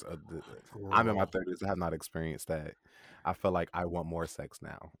 30s, I'm in my 30s. I have not experienced that. I feel like I want more sex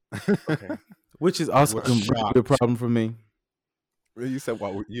now. Okay. Which is also a problem for me. You said,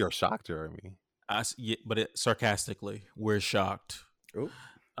 well, you're shocked, Jeremy. But sarcastically, we're shocked.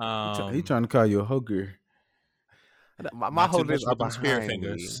 He trying to call you a hooker. My whole days are behind me.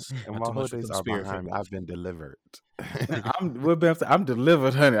 And my whole days are behind me. I've been delivered. I'm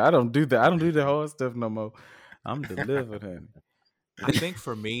delivered, honey. I don't do that. I don't do the whole stuff no more. I'm delivered, honey. I think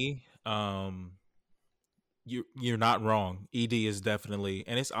for me, you're not wrong. ED is definitely,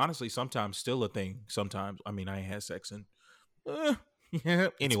 and it's honestly sometimes still a thing. Sometimes, I mean, I ain't had sex in.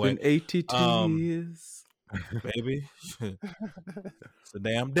 Anyway, it's been 82 years, baby. It's a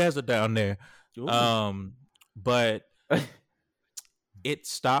damn desert down there. But it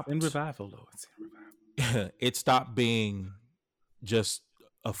stopped in revival, though. It's in revival. it stopped being just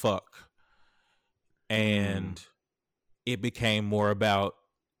a fuck, and it became more about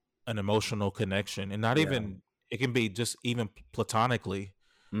an emotional connection, and not even, it can be just even platonically.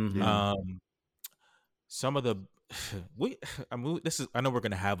 Some of the I know we're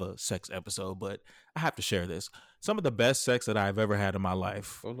gonna have a sex episode, but I have to share this. Some of the best sex that I've ever had in my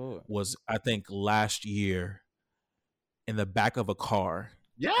life was, I think, last year in the back of a car.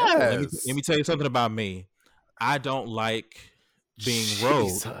 Yes. Let me tell you something about me. I don't like being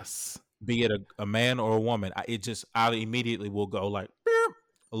rode, be it a man or a woman. I immediately will go like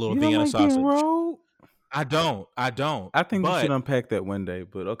a little Vienna sausage. I don't. I think we should unpack that one day,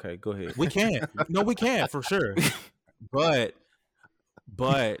 but okay, go ahead. We can. No, we can for sure. But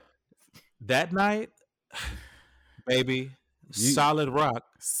that night, baby, solid rock.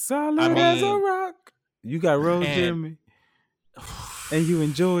 Solid as a rock. You got rolled, Jeremy. And you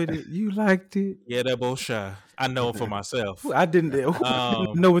enjoyed it. You liked it. Yeah, that bullshit. I know it for myself. I didn't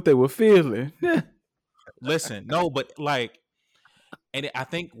know what they were feeling. Listen, no, but like, and I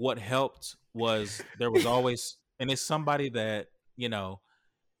think what helped was there was always, and it's somebody that, you know,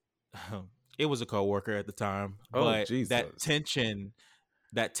 it was a coworker at the time, but that tension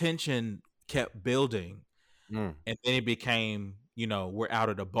kept building, and then it became, you know, we're out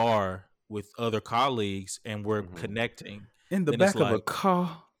at a bar with other colleagues and we're connecting in the back of a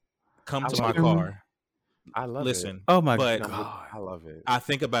car. Come to my car. I love Listen, it. Oh my God, I love it. I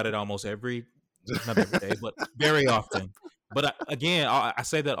think about it almost not every day, but very often. But again, I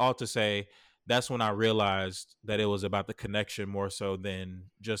say that all to say that's when I realized that it was about the connection more so than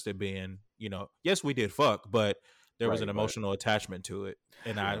just it being, you know, yes, we did fuck, but there was an emotional attachment to it.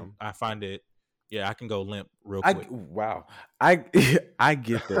 And I find it, I can go limp real quick. Wow. I get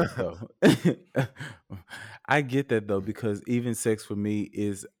that though. I get that though, because even sex for me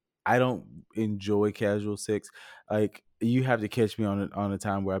is, I don't enjoy casual sex. Like, you have to catch me on a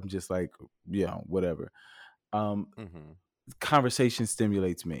time where I'm just like, whatever. Conversation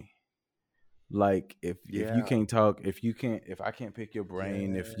stimulates me. Like, if you can't talk, if I can't pick your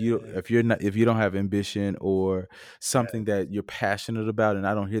brain, if you don't have ambition or something that you're passionate about, and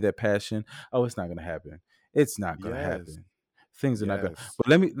I don't hear that passion, it's not gonna happen. It's not gonna happen. Things are not gonna. But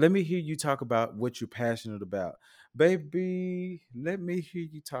let me hear you talk about what you're passionate about, baby. Let me hear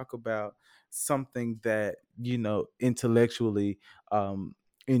you talk about something that, you know, intellectually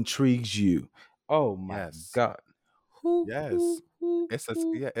intrigues you. Oh my God. It's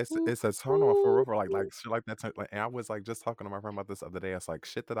a turn on for real, like shit like that. And I was like just talking to my friend about this the other day. It's like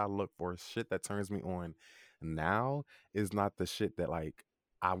shit that I look for, shit that turns me on now is not the shit that like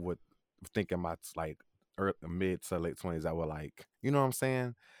I would think in my like mid to late 20s. I would like, you know what I'm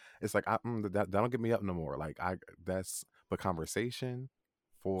saying? It's like that don't get me up no more. Like but conversation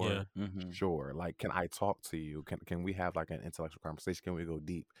for sure. Like, can I talk to you? Can we have like an intellectual conversation? Can we go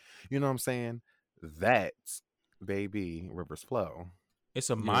deep? You know what I'm saying? That's, baby, rivers flow. It's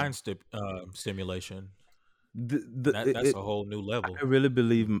a mind stimulation. That's a whole new level. I really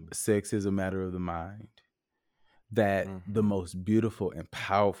believe sex is a matter of the mind. That the most beautiful and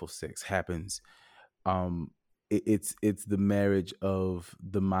powerful sex happens. It's the marriage of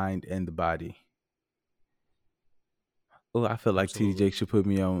the mind and the body. Oh, I feel like TJ should put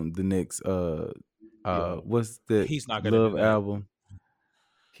me on the next what's the He's not gonna Love album?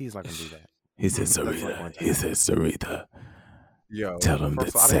 He's not gonna do that. He said, Sarita. Yo, tell him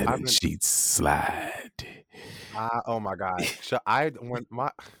that satin sheets slide. Oh my God.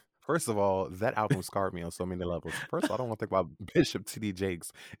 First of all, that album scarred me on so many levels. First of all, I don't want to think about Bishop T.D.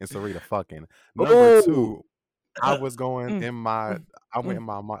 Jakes and Sarita fucking. Number two, I was going in my, I went in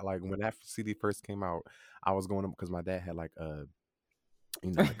my mind, like when that CD first came out, I was going because my dad had like a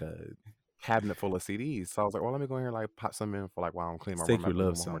cabinet full of CDs. So I was like, well, let me go in here and like pop some in for like while I'm cleaning my room. Sacred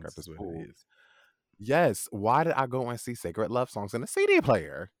Love Songs is what it is. Yes. Why did I go and see Sacred Love Songs in a CD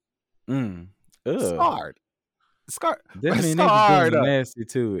player? Scarred. That mean they be nasty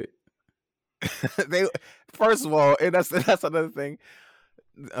to it. They, first of all, and that's another thing.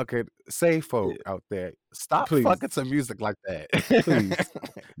 Okay, say folk out there, stop fucking to music like that. Please.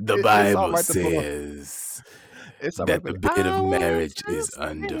 The Bible says that the bed of marriage is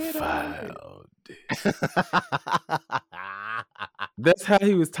undefiled. That's how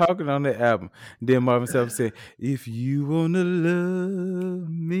he was talking on that album. Then Marvin Sapp said, "If you wanna love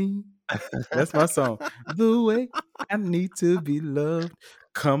me," that's my song. The way I need to be loved,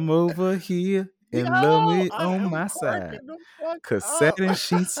 come over here and love me on my side. Cause satin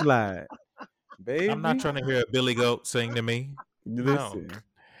sheets slide. Baby, I'm not trying to hear a Billy Goat sing to me. Listen.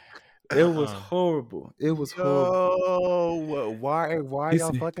 It was horrible. It was horrible. Yo, why He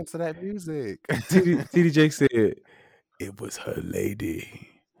y'all said, fucking to that music? TD Jake said, it was her lady,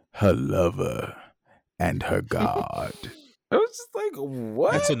 her lover, and her God. I was just like,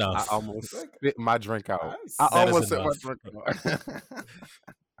 what? That's I enough. almost spit my drink out. I That is almost spit my enough. drink out.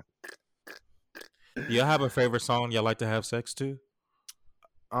 Do y'all have a favorite song y'all like to have sex to?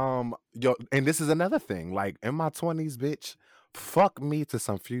 Yo, and this is another thing. Like in my 20s, bitch, fuck me to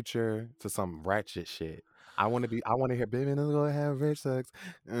some Future, to some ratchet shit. I want to hear baby, let's go have rich sex.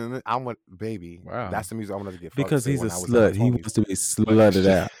 And then I want baby. Wow. That's the music I wanted to get fucked Because to he's a when I was in my slut. He 20s. wants to be slutted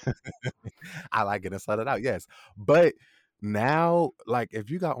out. I like getting slutted out, yes. But now, like, if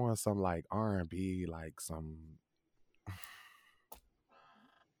you got on some like R&B, like some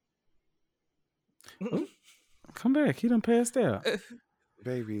Come back. He done passed out.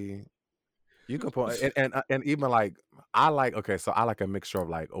 baby, you can put and even like I like so I like a mixture of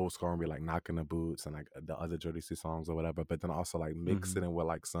like old school R&B, like Knocking the Boots and like the other Jodeci songs or whatever, but then also like mix it in with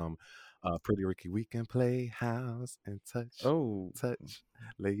like some Pretty Ricky. We can play house and touch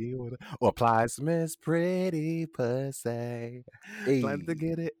lady order or Plies Miss Pretty Pussy. Plan to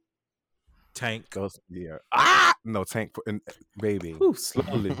get it. Tank. Goes no Tank baby. Ooh,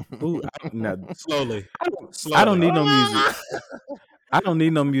 slowly. Ooh, Slowly. I don't need no music. I don't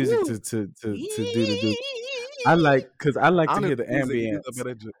need no music to do the do. I like to hear the ambience.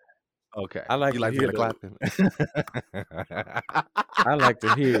 Okay. I like you to like hear the clapping. I like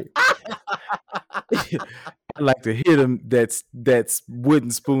to hear it. I like to hear them that's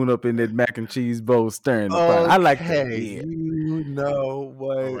wooden spoon up in that mac and cheese bowl stirring the pot. I like to hear. You know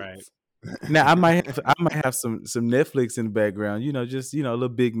what? All right. Now I might have some Netflix in the background, just a little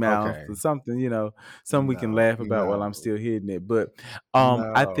Big Mouth or something, something we can laugh about while I'm still hitting it. But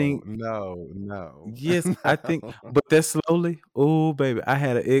I think no. Yes, I think, but that slowly. Oh baby, I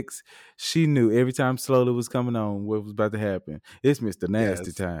had an ex. She knew every time slowly was coming on what was about to happen. It's Mr.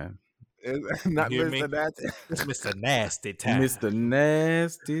 Nasty time. It's not Mr. Nasty. It's Mr. Nasty time. Mr.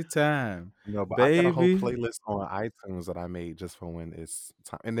 Nasty time. No, but baby. I got a whole playlist on iTunes that I made just for when it's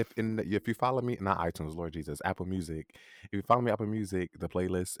time. And if you follow me, not iTunes, Lord Jesus, Apple Music. If you follow me Apple Music, the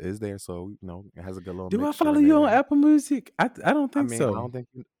playlist is there, so it has a good little. Do I follow you on Apple Music? I don't think so.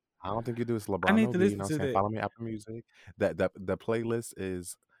 I don't think you do. It's LeBron. I need to listen to that. Follow me Apple Music. The playlist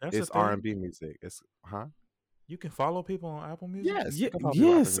is R&B music. It's You can follow people on Apple Music?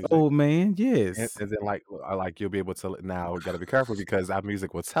 Yes, old man, yes. And then like you'll be able to now. You got to be careful because Apple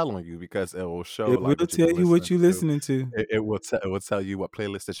Music will tell on you because it will show. It will tell you what you're listening to. It will tell you what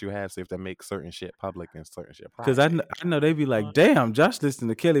playlists that you have. So if they make certain shit public and certain shit private. Because I know they be like, damn, Josh listening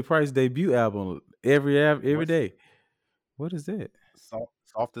to Kelly Price's debut album every day. What is that?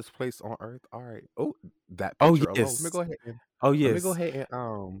 Softest place on earth. All right. Oh, that. Oh yes. yes. Let me go ahead. Oh yes. Let me go ahead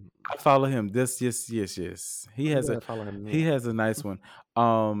and I follow him. This yes. He has a nice one.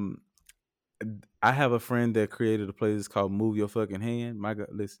 I have a friend that created a playlist called "Move Your Fucking Hand." My God,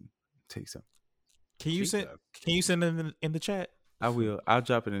 listen, take something. Can you send it in the chat? I will. I'll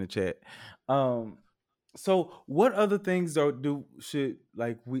drop it in the chat. So what other things should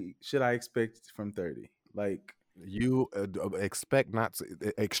I expect from 30? Like you expect not to,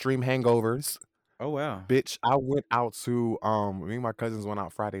 extreme hangovers. Oh wow, bitch! I went out to me and my cousins went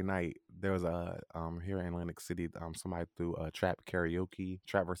out Friday night. There was a here in Atlantic City. Somebody threw a trap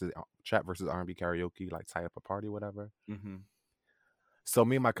versus R&B karaoke, like tie up a party, whatever. Mm-hmm. So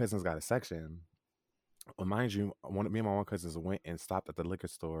me and my cousins got a section. Well, mind you, me and my one cousins went and stopped at the liquor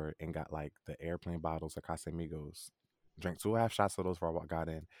store and got like the airplane bottles of Casamigos. Drank 2.5 shots of those before I got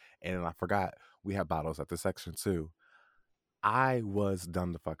in, and then I forgot we had bottles at the section too. I was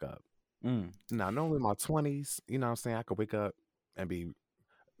done the fuck up. Now, normally in my 20s, you know what I'm saying, I could wake up and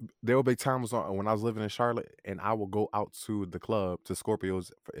there will be times when I was living in Charlotte and I will go out to the club, to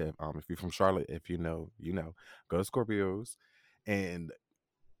Scorpios. If you're from Charlotte, if you know, go to Scorpios. And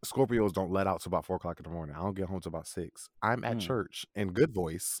Scorpios don't let out till about 4 o'clock in the morning. I don't get home till about 6. I'm at church in good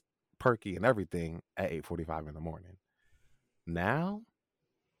voice, perky and everything at 8:45 in the morning. Now,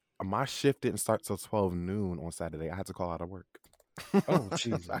 my shift didn't start till 12 noon on Saturday. I had to call out of work. Oh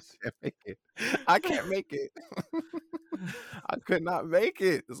Jesus! I can't make it. I could not make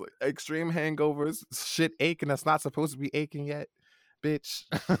it. It's like extreme hangovers, shit aching that's not supposed to be aching yet, bitch.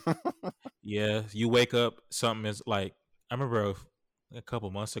 Yeah, you wake up, something is like. I remember a couple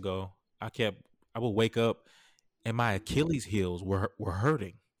months ago, I would wake up and my Achilles heels were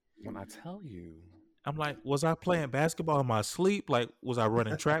hurting. When I tell you, I'm like, was I playing basketball in my sleep? Like, was I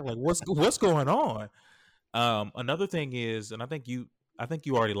running track? Like, what's going on? Another thing is, and I think you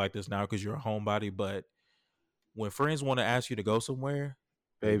already like this now because you're a homebody, but when friends want to ask you to go somewhere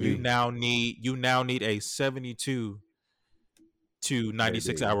baby. You now need a 72 to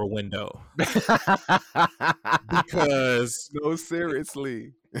 96 hour window. Because no,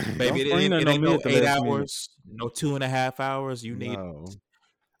 seriously. Baby, it ain't no 8 hours, no 2.5 hours. You need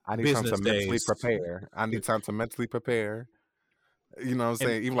I need time to mentally prepare. I need time to mentally prepare. You know what I'm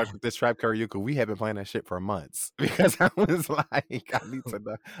saying? Even like with this trap karaoke, we have been playing that shit for months because I was like, I need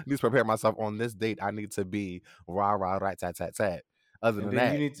to prepare myself on this date. I need to be rah rah right tat tat tat. Other than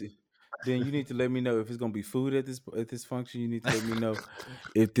that, you need to let me know if it's gonna be food at this function. You need to let me know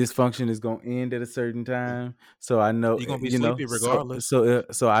if this function is gonna end at a certain time, so I know you're gonna be sleepy regardless.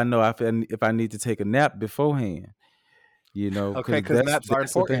 So I know if I need to take a nap beforehand. You know, okay, because naps are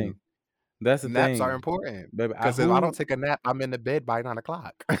important. That's the naps thing. are important, baby. Because if I don't take a nap, I'm in the bed by 9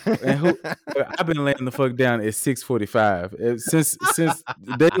 o'clock. And I've been laying the fuck down at 6:45 since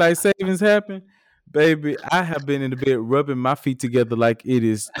daylight savings happened. Baby, I have been in the bed rubbing my feet together like it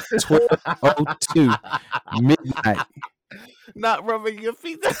is 12:02 midnight. Not rubbing your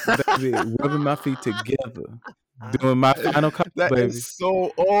feet. Baby, rubbing my feet together, doing my final call, That baby. is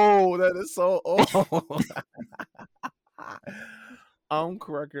so old. That is so old. I'm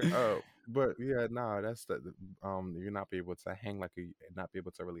cracking up. But yeah, no, that's the you're not be able to not be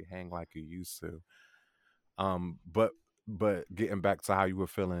able to really hang like you used to. But getting back to how you were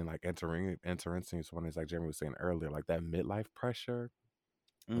feeling, like entering into one is like Jeremy was saying earlier, like that midlife pressure.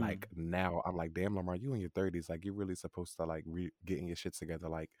 Like now, I'm like, damn, Lamar, you in your 30s, like you're really supposed to like getting your shit together.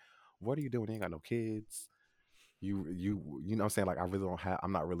 Like, what are you doing? You ain't got no kids. You know what I'm saying? Like,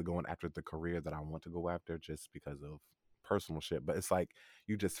 I'm not really going after the career that I want to go after just because of personal shit. But it's like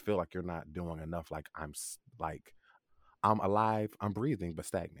you just feel like you're not doing enough. Like I'm alive, I'm breathing, but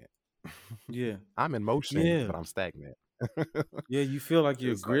stagnant. Yeah, I'm in motion, but I'm stagnant. Yeah, you feel like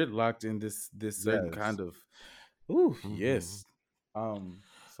you're gridlocked in this certain kind of. Ooh, yes.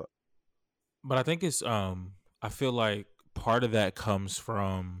 But I think it's I feel like part of that comes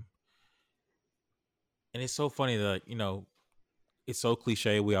from, and it's so funny that, you know, it's so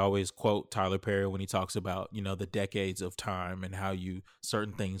cliche. We always quote Tyler Perry when he talks about, you know, the decades of time and how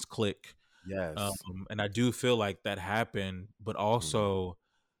certain things click. Yes. And I do feel like that happened, but also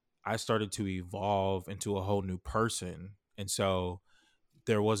I started to evolve into a whole new person. And so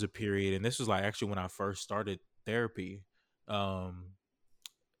there was a period, and this was like actually when I first started therapy.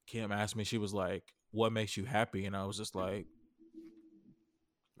 Kim asked me, she was like, "What makes you happy?" And I was just like,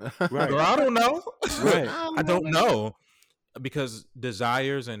 right. Girl, I don't know. Right. I don't know. Because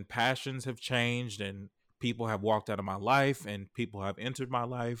desires and passions have changed, and people have walked out of my life, and people have entered my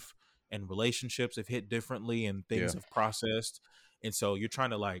life, and relationships have hit differently, and things have processed. And so you're trying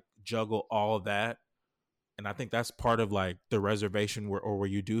to like juggle all of that. And I think that's part of like the reservation where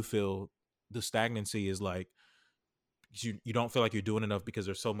you do feel the stagnancy is like you don't feel like you're doing enough because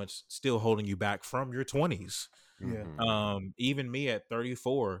there's so much still holding you back from your 20s. Yeah. Even me at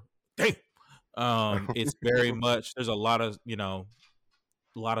 34, it's very much, there's a lot of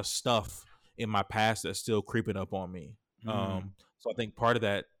stuff in my past that's still creeping up on me. So I think part of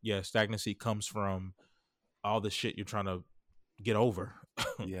that, stagnancy comes from all the shit you're trying to get over.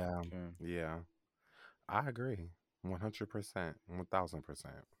 Yeah. I agree. 100%, 1000%.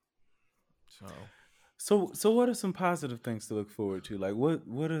 So what are some positive things to look forward to? Like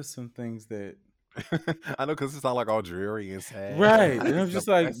what are some things that I know, because it's not like all dreary and sad, right? And I'm just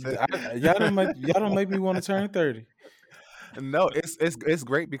like, y'all don't make me want to turn 30. No, it's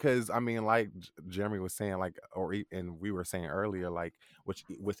great because I mean, like Jeremy was saying, like, and we were saying earlier, like,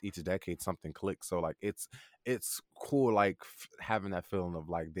 with each decade something clicks. So like it's cool, like having that feeling of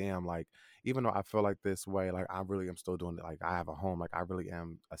like, damn, like even though I feel like this way, like I really am still doing it. Like I have a home, like I really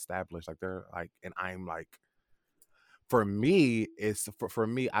am established, like they're like, and I'm like, for me, for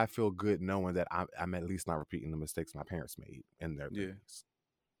me, I feel good knowing that I'm at least not repeating the mistakes my parents made in their things.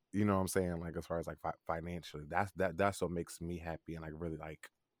 You know what I'm saying? Like as far as like financially, that's what makes me happy, and like really like,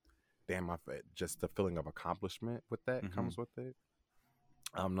 damn, just the feeling of accomplishment with that comes with it.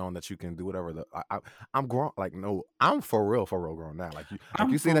 Knowing that you can do whatever I'm grown. Like no, I'm for real grown now. Like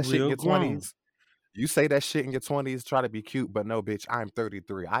you say that shit in your 20s. You say that shit in your 20s, try to be cute, but no, bitch, I'm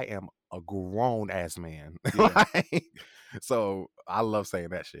 33. I am a grown ass man. Like, so I love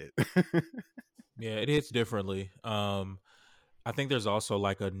saying that shit. Yeah, it hits differently. I think there's also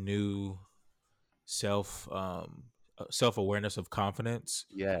like a new self-awareness of confidence.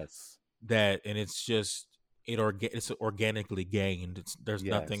 Yes. And it's just it's organically gained. There's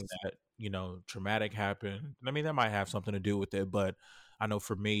nothing that, traumatic happened. I mean, that might have something to do with it, but I know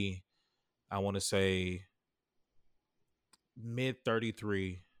for me, I want to say mid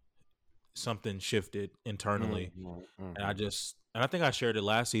 33, something shifted internally, and I just And I think I shared it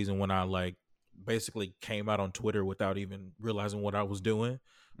last season when I like basically came out on Twitter without even realizing what I was doing.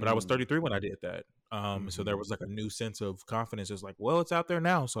 But I was 33 when I did that. So there was like a new sense of confidence. It's like, well, it's out there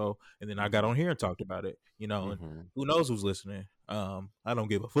now. So, and then I got on here and talked about it, you know, and who knows who's listening. I don't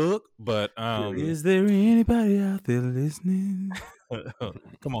give a fuck, but is there anybody out there listening?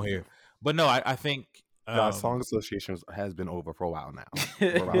 Come on here. But no, I think Song Association has been over for a while now.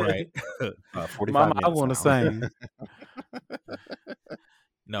 Right. 45 Mama, I minutes want to sing.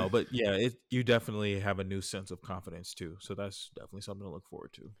 No, but yeah, you definitely have a new sense of confidence too. So that's definitely something to look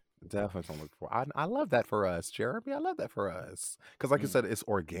forward to. Definitely something to look for. I love that for us, Jeremy. I love that for us because, like you said, it's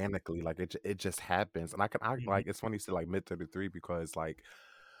organically, like it just happens. And I like it's funny you say like mid 33 because like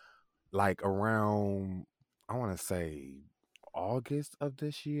around I want to say August of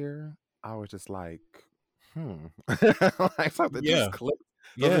this year, I was just like, like something just clicked.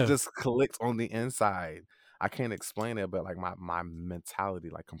 Something just clicked on the inside. I can't explain it, but like my mentality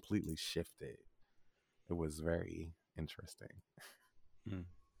like completely shifted. It was very interesting.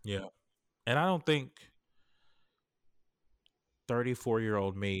 Yeah. And I don't think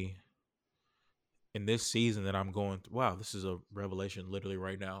 34-year-old me in this season that I'm going through, wow, this is a revelation literally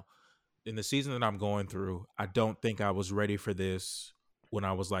right now. In the season that I'm going through, I don't think I was ready for this when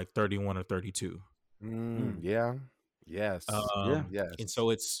I was like 31 or 32. Yeah. Yes. Yes. And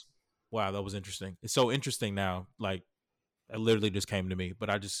so it's, wow, that was interesting. It's so interesting now. Like, it literally just came to me, but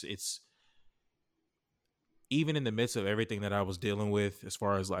it's even in the midst of everything that I was dealing with, as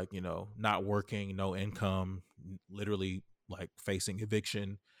far as like, you know, not working, no income, literally like facing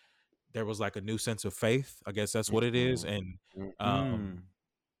eviction, there was like a new sense of faith. I guess that's what it is. And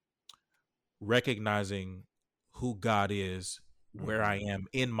recognizing who God is, where I am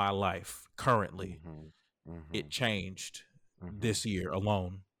in my life currently, it changed this year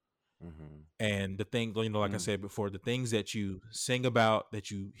alone. And the thing, you know, like I said before, the things that you sing about, that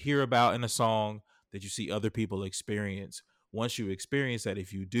you hear about in a song, that you see other people experience, once you experience that,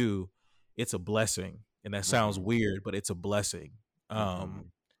 if you do, it's a blessing. And that sounds weird, but it's a blessing.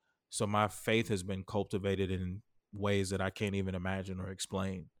 So my faith has been cultivated in ways that I can't even imagine or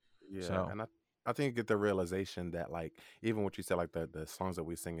explain. Yeah, so. and I think you get the realization that like even what you said, like the songs that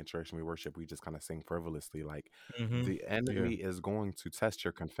we sing in church and we worship, we just kind of sing frivolously. Like the enemy is going to test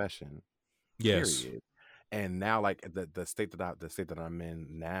your confession. Yes. Period. And now, like the state that I'm in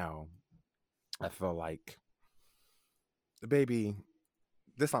now, I feel like, baby,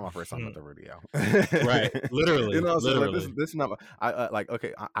 this is not my first time at the rodeo. Right. Literally. You know, so literally. like, this is not. Like,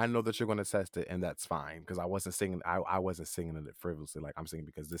 okay, I know that you're going to test it, and that's fine because I wasn't singing. I wasn't singing it frivolously. Like I'm singing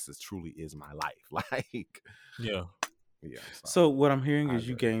because this is truly is my life. Like, yeah. So what I'm hearing is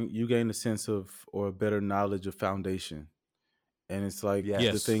you gain a sense of or a better knowledge of foundation, and it's like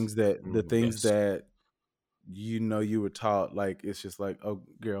the things that you know you were taught. Like it's just like, oh,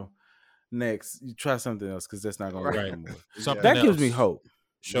 girl, next you try something else because that's not going to work anymore. That gives me hope.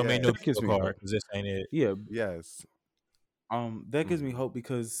 Show me no card because this ain't it. Yeah. Yes. That gives me hope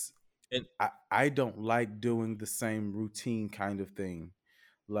because I don't like doing the same routine kind of thing.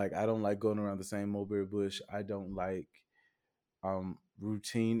 Like I don't like going around the same mulberry bush. I don't like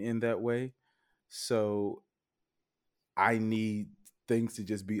routine in that way. So I need things to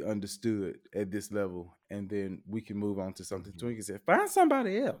just be understood at this level, and then we can move on to something. So we can say, find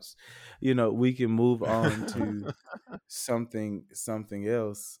somebody else. You know, we can move on to something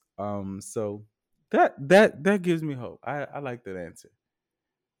else. So that gives me hope. I like that answer.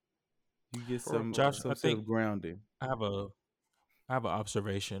 You get some sort of grounding. I have an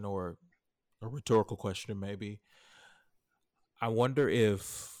observation or a rhetorical question, maybe. I wonder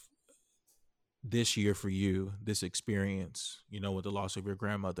if this year for you, this experience, you know, with the loss of your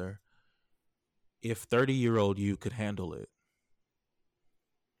grandmother, if 30-year-old you could handle it,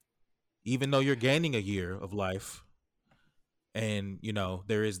 even though you're gaining a year of life, and you know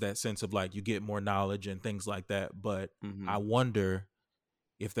there is that sense of like you get more knowledge and things like that, but I wonder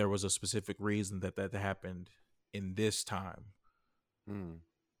if there was a specific reason that happened in this time.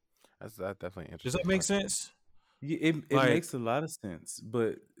 That's definitely interesting. Does that make sense? Yeah, it makes a lot of sense,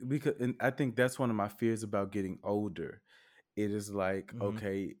 but and I think that's one of my fears about getting older. It is like,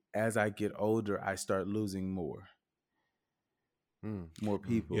 okay, as I get older, I start losing more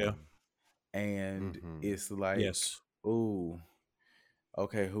people, and it's like, oh,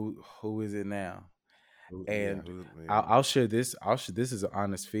 okay, who is it now? And I'll share this. This is an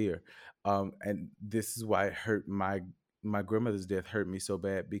honest fear, and this is why it hurt my grandmother's death hurt me so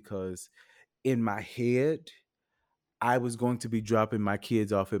bad, because in my head, I was going to be dropping my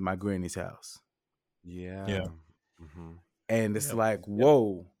kids off at my granny's house. Yeah. And it's like,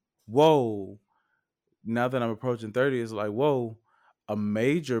 whoa. Now that I'm approaching 30, it's like, whoa, a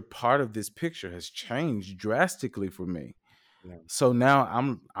major part of this picture has changed drastically for me. Yeah. So now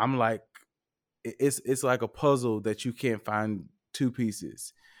I'm like, it's like a puzzle that you can't find two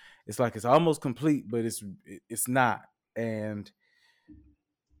pieces. It's like it's almost complete, but it's not. And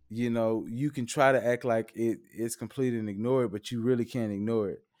you can try to act like it's complete and ignore it, but you really can't ignore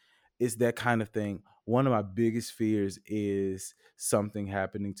it. It's that kind of thing. One of my biggest fears is something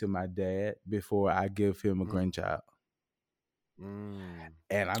happening to my dad before I give him a grandchild. And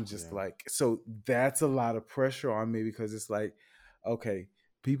I'm just like, so that's a lot of pressure on me, because it's like, okay,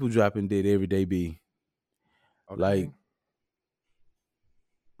 people dropping dead every day, B. Okay.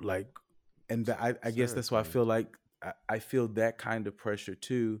 Like, and I guess that's why I feel like I feel that kind of pressure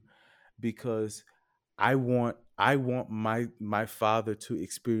too, because I want my father to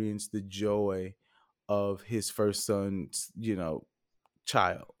experience the joy of his first son's,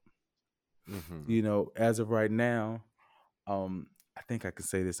 child. As of right now, I think I can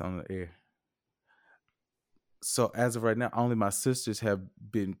say this on the air. So as of right now, only my sisters have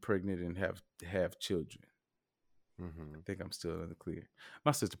been pregnant and have children. I think I'm still in the clear.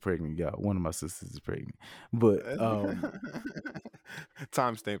 My sister pregnant, y'all. One of my sisters is pregnant, but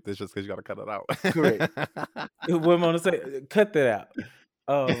timestamp this just because you got to cut it out. Correct. What am I gonna say? Cut that out.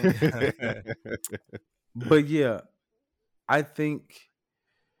 But yeah, I think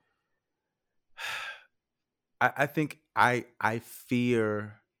I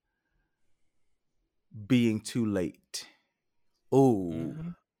fear being too late. Oh.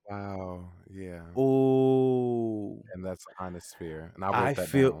 Wow. Yeah. Oh. And that's an honest fear. And I wrote that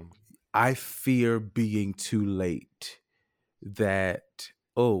down. I fear being too late. That,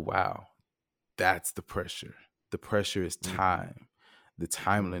 oh wow, that's the pressure. The pressure is time, the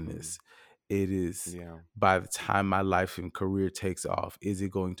timeliness. It is, by the time my life and career takes off, is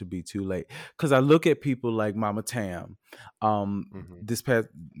it going to be too late? Because I look at people like Mama Tam. This past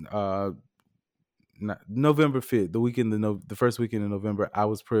November 5th, the first weekend in November, I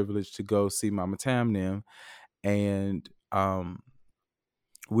was privileged to go see Mama Tam them, and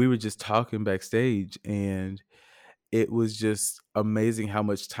we were just talking backstage, and it was just amazing how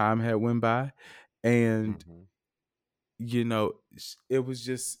much time had went by. And it was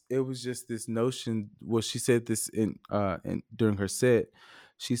just this notion. Well, she said this in during her set.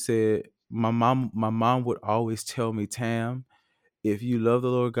 She said, my mom would always tell me, Tam, if you love the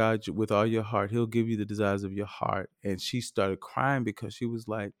Lord God with all your heart, he'll give you the desires of your heart. And she started crying because she was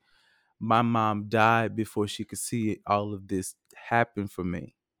like, my mom died before she could see all of this happen for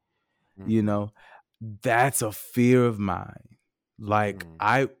me. That's a fear of mine. Like,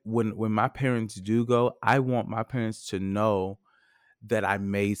 when my parents do go, I want my parents to know that I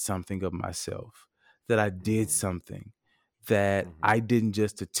made something of myself, that I did something, that I didn't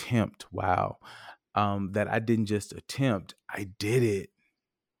just attempt. Wow. That I didn't just attempt, I did it.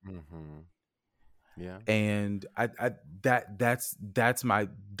 Yeah. And that's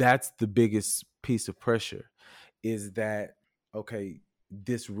the biggest piece of pressure, is that, okay,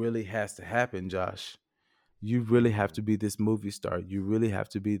 this really has to happen, Josh. You really have to be this movie star. You really have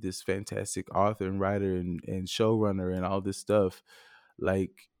to be this fantastic author and writer and showrunner and all this stuff.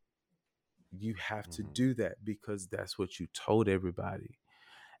 Like, you have to do that because that's what you told everybody.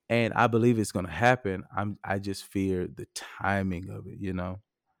 And I believe it's going to happen. I just fear the timing of it,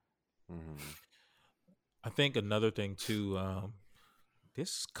 I think another thing too,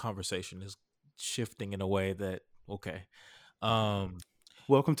 this conversation is shifting in a way that, okay.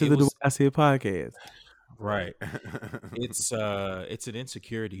 Welcome to the Do I See It podcast. Right. It's an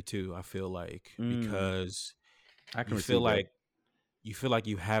insecurity too, I feel like, because you feel like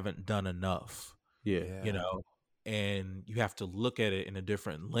you haven't done enough. Yeah. And you have to look at it in a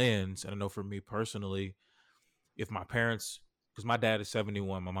different lens. And I know for me personally, if my parents, because my dad is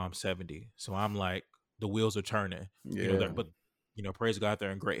 71, my mom's 70, so I'm like, the wheels are turning. But praise God,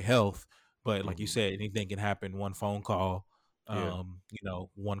 they're in great health. But like you said, anything can happen. One phone call,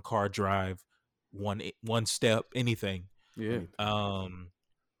 one car drive, one step, anything. Yeah.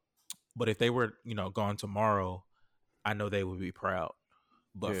 But if they were, gone tomorrow, I know they would be proud.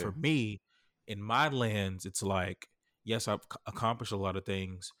 But for me, in my lens, it's like, yes, I've accomplished a lot of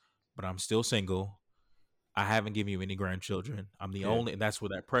things, but I'm still single. I haven't given you any grandchildren. I'm the only, and that's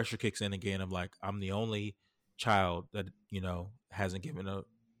where that pressure kicks in again. I'm like, I'm the only child that, hasn't given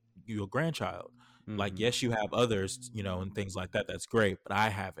you a grandchild. Like, yes, you have others, and things like that. That's great, but I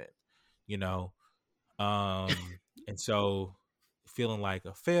haven't, and so feeling like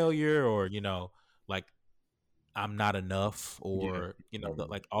a failure, or, like I'm not enough, or,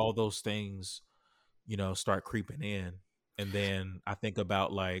 like all those things, start creeping in. And then I think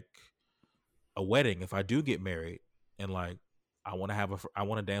about like a wedding, if I do get married, and like I want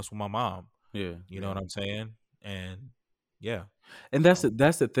to dance with my mom. Yeah. You know what I'm saying? And yeah. And that's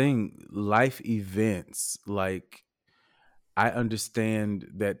the thing. Life events, like, I understand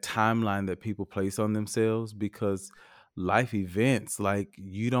that timeline that people place on themselves, because life events, like,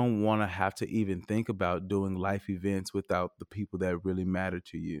 you don't want to have to even think about doing life events without the people that really matter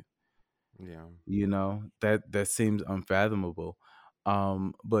to you. Yeah. You know, that seems unfathomable.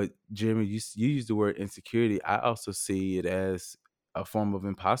 But Jeremy, you use the word insecurity. I also see it as a form of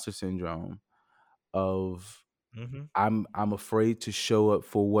imposter syndrome of Mm-hmm. I'm afraid to show up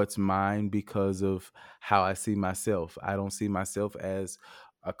for what's mine because of how I see myself. I don't see myself as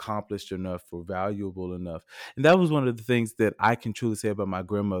accomplished enough or valuable enough. And that was one of the things that I can truly say about my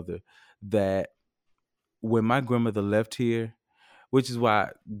grandmother, that when my grandmother left here, which is why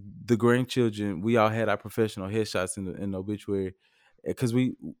the grandchildren, we all had our professional headshots in the obituary, because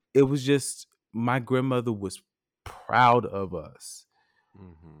it was just, my grandmother was proud of us.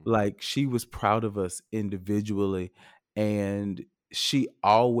 Mm-hmm. Like, she was proud of us individually, and she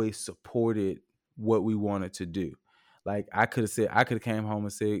always supported what we wanted to do. Like, I could have came home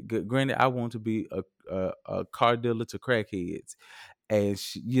and said, Granny, I want to be a car dealer to crackheads. And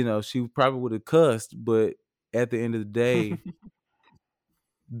she probably would have cussed, but at the end of the day,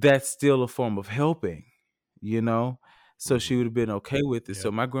 that's still a form of helping, you know? So she would Mm-hmm. have been okay with it. Yeah.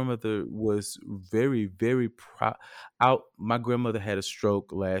 So my grandmother was very, very proud. Out. My grandmother had a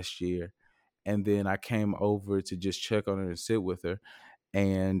stroke last year, and then I came over to just check on her and sit with her.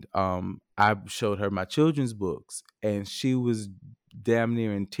 And I showed her my children's books, and she was damn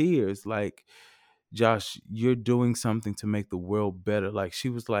near in tears. Like, Josh, you're doing something to make the world better. Like, she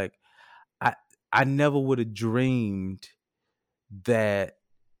was like, I I never would have dreamed that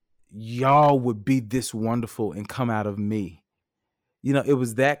y'all would be this wonderful and come out of me. It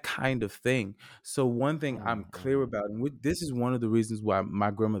was that kind of thing. So one thing I'm clear Mm-hmm. about, and this is one of the reasons why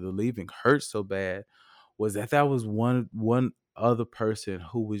my grandmother leaving hurt so bad, was that was one other person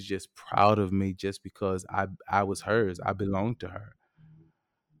who was just proud of me just because I was hers. I belonged to her.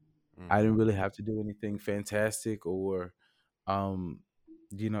 I didn't Mm-hmm. really have to do anything fantastic or um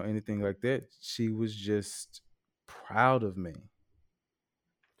anything like that. She was just proud of me.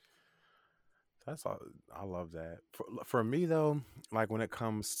 That's all. I love that. For me though, like when it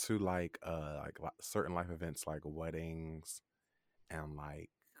comes to certain life events like weddings and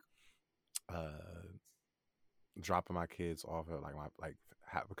uh dropping my kids off at like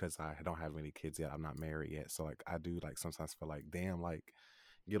because I don't have any kids yet. I'm not married yet, so like I do like sometimes feel like damn, like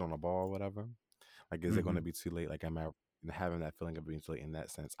get on the ball or whatever. Like, is it going to Mhm. be too late? Like, am I having that feeling of being too late in that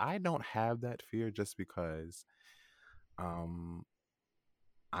sense? I don't have that fear just because um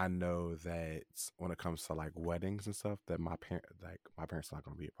I know that when it comes to like weddings and stuff, that my parents are not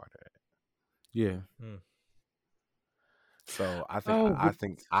going to be a part of it. Yeah. Mm. So Oh, I but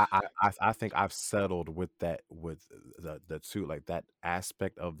think I think I've settled with that, with the two, like that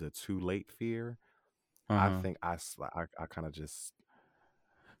aspect of the too late fear. I uh-huh. think I kind of just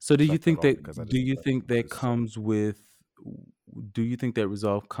So do you shut that think off that because I do just you feel think like that comes with do you think that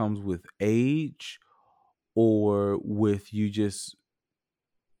resolve comes with age, or with you just,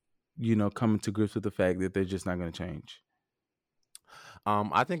 coming to grips with the fact that they're just not going to change?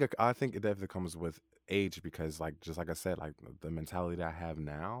 I think it definitely comes with age because like just like I said, like the mentality that I have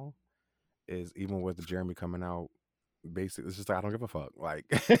now is even with the Jeremy coming out, basically it's just like I don't give a fuck. Like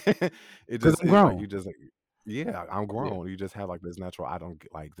it Cuz just I'm is like grown. you just like, yeah, I'm Yeah. grown. You just have like this natural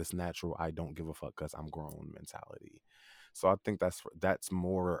this natural I don't give a fuck because I'm grown mentality. So I think that's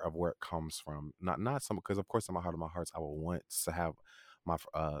more of where it comes from. Not some, because of course in my heart of my hearts I will want to have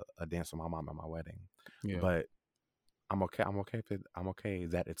a dance with my mom at my wedding, Yeah. but I'm okay. I'm okay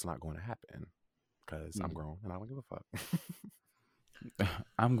that it's not going to happen because I'm Mm. grown and I don't give a fuck.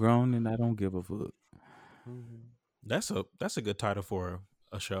 I'm grown and I don't give a fuck. Mhm. That's a good title for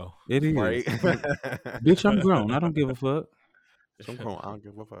a show. It Right? is. Bitch, I'm grown. I don't give a fuck. So I'm grown. I don't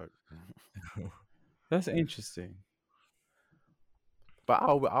give a fuck. That's interesting. But I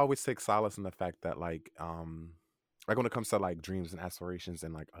always take solace in the fact that like when it comes to like dreams and aspirations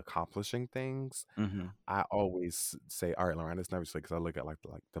and like accomplishing things, Mhm. I always say, all right, Lauren, it's never because I look at like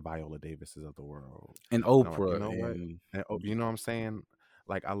the Viola Davises of the world, And and I'm like, you Oprah know what? and And, you know what I'm saying?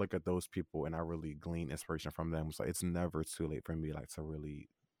 Like I look at those people and I really glean inspiration from them. So it's never too late for me like to really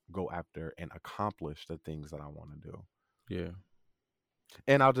go after and accomplish the things that I want to do. yeah.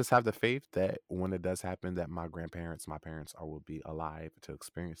 And I'll just have the faith that when it does happen, that my parents will be alive to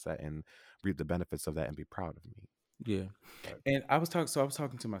experience that and reap the benefits of that and be proud of me. Yeah. But And I was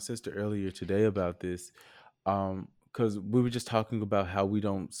talking to my sister earlier today about this. because we were just talking about how we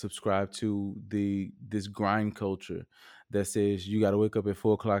don't subscribe to this grind culture that says you got to wake up at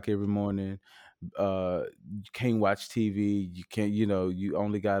 4 o'clock every morning. You can't watch TV. You can't, you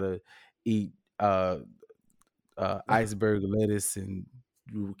only gotta eat iceberg lettuce and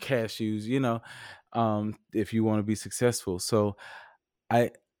cashews. If you want to be successful. So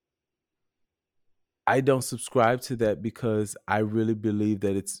I I don't subscribe to that because I really believe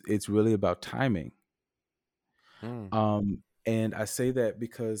that it's really about timing. Mm. And I say that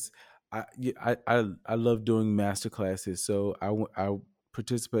because I love doing master classes. So I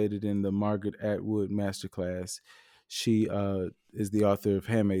participated in the Margaret Atwood master class. She is the author of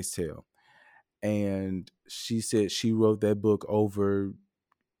Handmaid's Tale, and she said she wrote that book over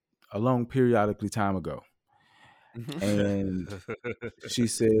a long periodically time ago. And she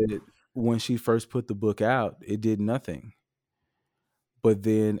said when she first put the book out, it did nothing. But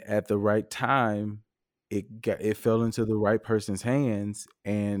then at the right time, it fell into the right person's hands,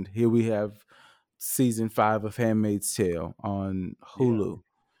 and here we have season 5 of Handmaid's Tale on Hulu.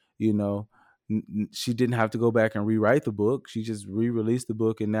 You know, she didn't have to go back and rewrite the book; she just re-released the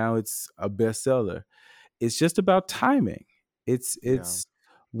book, and now it's a bestseller. It's just about timing. It's Yeah. it's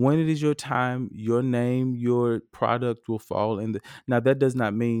when it is your time, your name, your product will fall in the. Now that does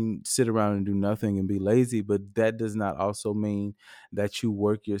not mean sit around and do nothing and be lazy, but that does not also mean that you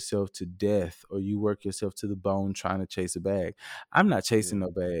work yourself to death or you work yourself to the bone trying to chase a bag. I'm not chasing Yeah.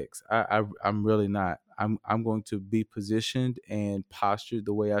 no bags. I'm really not. I'm going to be positioned and postured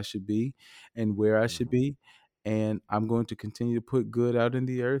the way I should be and where I should Mhm. be, and I'm going to continue to put good out in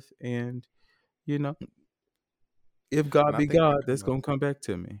the earth. And you know, if God And I be think that God, that's kind of gonna come back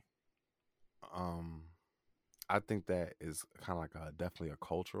to me. um I think that is kind of like a definitely a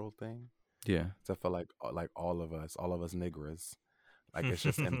cultural thing. Yeah. So I feel like all of us niggers, like it's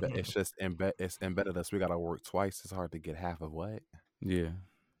embedded us. We gotta work twice as hard to get half of what. Yeah.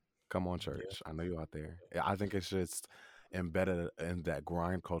 Come on, Yeah. church. I know you out there. Yeah, I think it's just embedded in that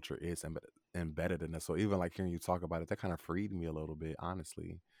grind culture is embedded in us. So even like hearing you talk about it, that kind of freed me a little bit,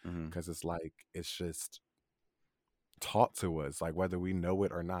 honestly, Hmm. because it's like it's just taught to us, like whether we know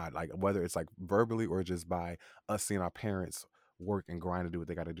it or not, like whether it's like verbally or just by us seeing our parents work and grind to do what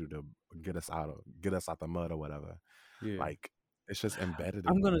they got to do to get us out the mud or whatever. Yeah. Like it's just embedded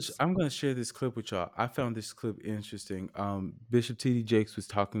I'm in gonna us. I'm gonna share this clip with y'all. I found this clip interesting. Bishop T.D. Jakes was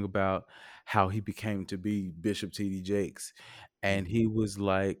talking about how he became to be Bishop T.D. Jakes, and Mhm. he was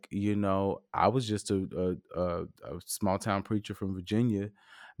like, I was just a small town preacher from Virginia,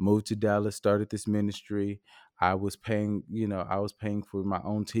 moved to Dallas, started this ministry. I was paying for my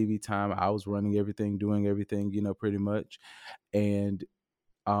own TV time. I was running everything, doing everything, pretty much, and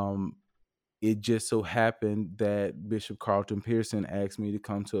um it just so happened that Bishop Carlton Pearson asked me to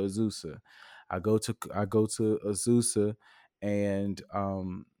come to Azusa. I go to Azusa, and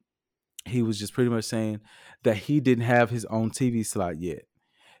he was just pretty much saying that he didn't have his own TV slot yet.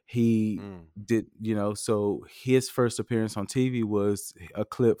 He Mm. did, so his first appearance on TV was a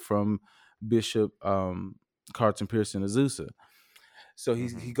clip from Bishop Carlton Pearson Azusa. So he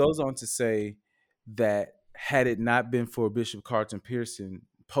Mhm. goes on to say that had it not been for Bishop Carlton Pearson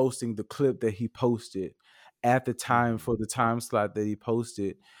posting the clip that he posted at the time Mhm. for the time slot that he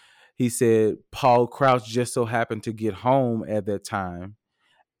posted, he said Paul Crouch just so happened to get home at that time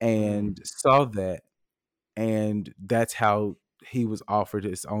Mm. and saw that, and that's how he was offered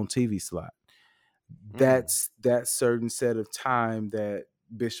his own TV slot. Mm. That's that certain set of time that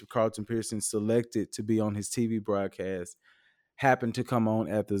Bishop Carlton Pearson selected to be on his TV broadcast happened to come on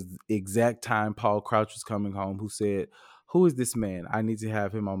at the exact time Paul Crouch was coming home, who said, "Who is this man? I need to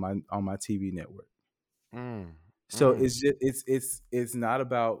have him on my TV network." Mm. So Mm. it's just it's not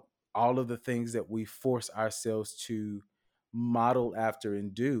about all of the things that we force ourselves to model after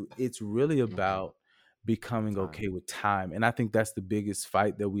and do. It's really Mhm. about becoming Time. okay with time. And I think that's the biggest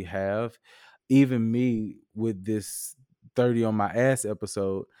fight that we have. Even me with this 30 on my ass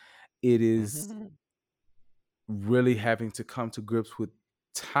episode, it is Mhm. really having to come to grips with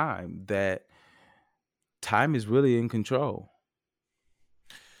time, that time is really in control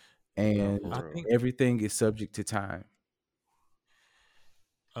No, and I for real. think everything is subject to time.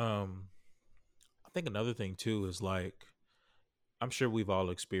 um I think another thing too is like I'm sure we've all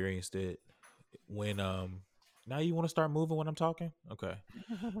experienced it when now you want to start moving when I'm talking? Okay.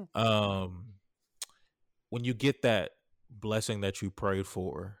 Um when you get that blessing that you prayed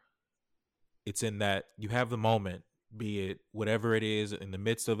for, it's in that you have the moment, be it whatever it is in the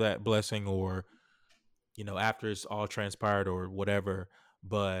midst of that blessing or after it's all transpired or whatever,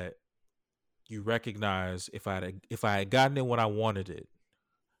 but you recognize if I had gotten it when I wanted it,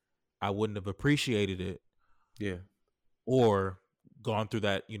 I wouldn't have appreciated it, Yeah. or gone through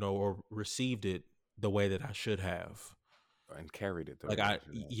that, or received it the way that I should have. And carried it. Like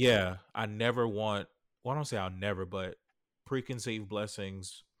I never want. Well, I don't say I'll never, but preconceived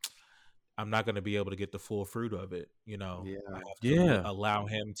blessings, I'm not going to be able to get the full fruit of it. I have to allow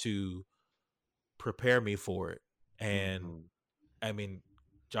him to prepare me for it. And I mean,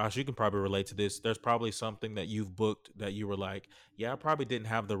 Josh, you can probably relate to this. There's probably something that you've booked that you were like, yeah, I probably didn't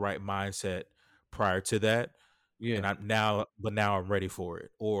have the right mindset prior to that. Yeah. And now I'm ready for it.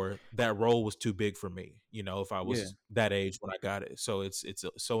 Or that role was too big for me, if I was that age when I got it. So it's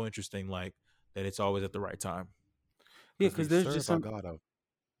so interesting, like, that it's always at the right time. Yeah, because there's just some God of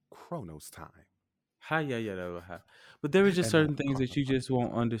Chronos time. But there are just certain things that you just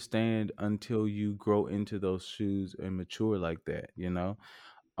won't understand until you grow into those shoes and mature like that,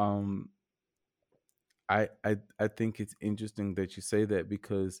 I think it's interesting that you say that,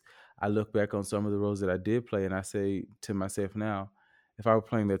 because I look back on some of the roles that I did play and I say to myself now, if I were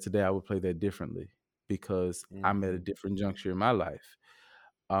playing that today, I would play that differently, because I'm at a different juncture in my life.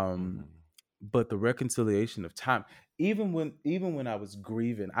 But the reconciliation of time, even when I was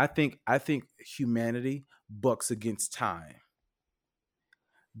grieving, I think humanity bucks against time,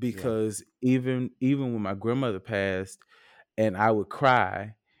 because even when my grandmother passed and I would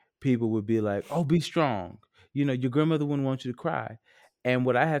cry, people would be like, "Oh, be strong. Your grandmother wouldn't want you to cry." And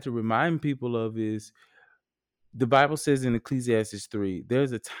what I had to remind people of is the Bible says in Ecclesiastes 3,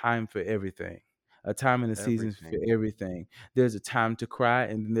 there's a time for everything. A time and a season for everything. There's a time to cry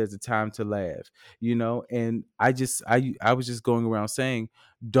and then there's a time to laugh, and I was just going around saying,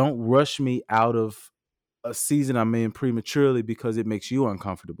 don't rush me out of a season I'm in prematurely because it makes you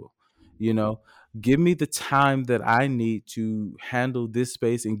uncomfortable. Give me the time that I need to handle this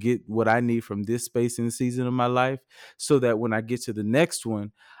space and get what I need from this space in the season of my life, so that when I get to the next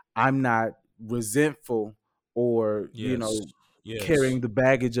one, I'm not resentful or, carrying the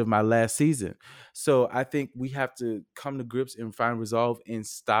baggage of my last season. So I think we have to come to grips and find resolve in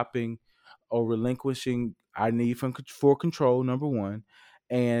stopping or relinquishing our need for control, number one,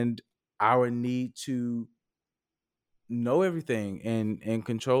 and our need to know everything and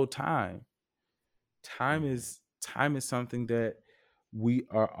control time. Time is something that we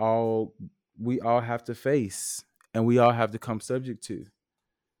all have to face, and we all have to come subject to.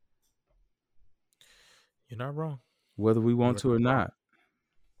 You're not wrong. Whether we want to or not.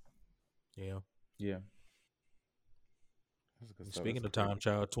 Yeah. Speaking of time,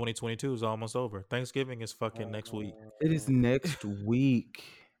 child, 2022 is almost over. Thanksgiving is fucking next week. It is next week.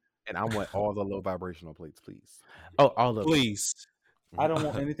 And I want all the low vibrational plates, please. Oh, all of please. I don't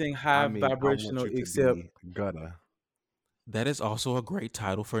want anything high vibrational except gutter. That is also a great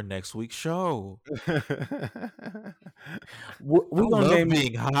title for next week's show. We're gonna name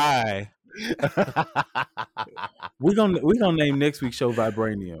being high. We're gonna name next week's show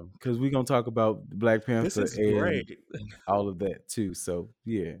Vibranium, because we're gonna talk about Black Panther and great. All of that too. So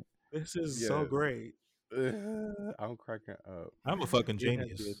yeah, this is so great. I'm cracking up. I'm a fucking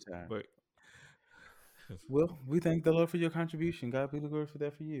genius. But well, we thank the Lord for your contribution. God be the glory for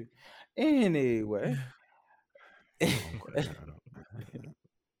that for you. Anyway.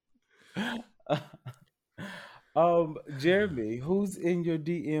 Jeremy, who's in your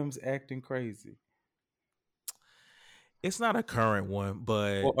DMs acting crazy? It's not a current one,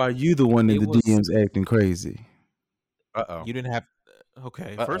 but or are you the one in the DMs acting crazy? You didn't have.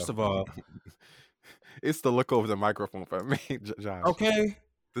 Okay, first of all, it's the look over the microphone for me, Josh. Okay,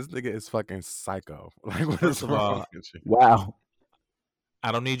 this nigga is fucking psycho. Like, what is wrong with you? Wow.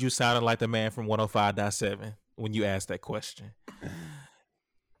 I don't need you sounding like the man from 105.7 when you ask that question.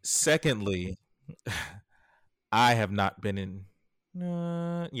 Secondly, I have not been in.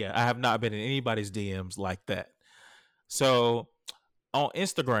 I have not been in anybody's DMs like that. So on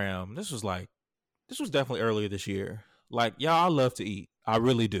Instagram, this was definitely earlier this year. Like, y'all, I love to eat. I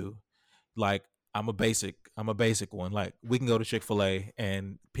really do. Like, I'm a basic one. Like, we can go to Chick-fil-A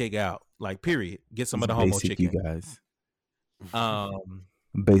and pig out. Like, period. Get some of the homo chicken. You guys.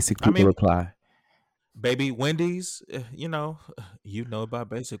 Basic people apply. Baby, Wendy's, you know about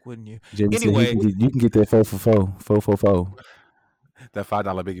basic, wouldn't you? Jamie, anyway, you can get that 4 for 4. That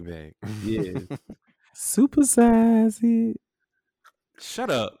 $5 biggie bag. Yeah. Supersize it. Shut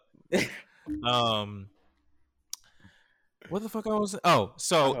up. What the fuck I was? Oh,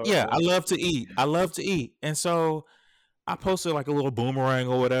 so yeah, I love to eat. And so I posted like a little boomerang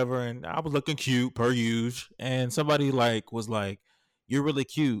or whatever, and I was looking cute per usual. And somebody was like, "You're really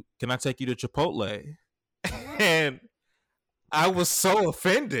cute. Can I take you to Chipotle?" And I was so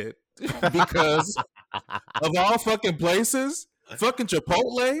offended because of all fucking places, Fucking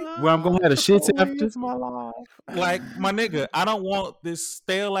Chipotle? Where I'm gonna have the shits Chipotle after? is my life. Like, my nigga, I don't want this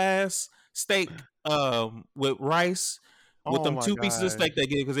stale ass steak with rice with Oh them my 2 pieces of god. steak they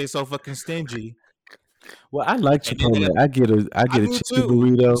get because they so fucking stingy. Well, I like And then they Chipotle. got, I get a I do chicken too. Them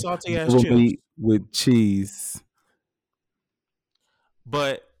burrito, salty ass double chips. meat with cheese.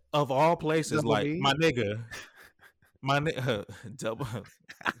 But of all places, Double like, meat? my nigga, double.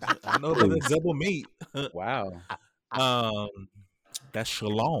 I know that it's double meat. Wow. That's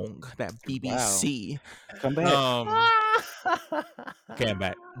Shalong, that BBC. Come back. Came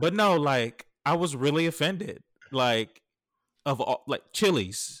back, but no, like, I was really offended. Like, of all, like,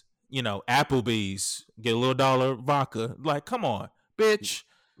 Chili's, Applebee's, get a little dollar vodka. Like, come on, bitch,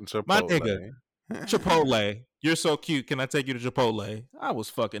 my nigga, Chipotle. You're so cute. Can I take you to Chipotle? I was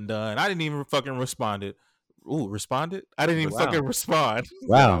fucking done. I didn't even fucking responded. Ooh, responded? I didn't even fucking respond.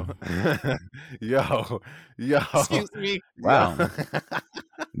 Wow. Yo. Excuse me. Wow.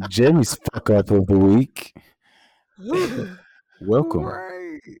 Jerry's fuck up of the week. Welcome.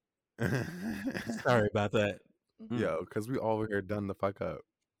 Right. Sorry about that. Yo, because we all here done the fuck up.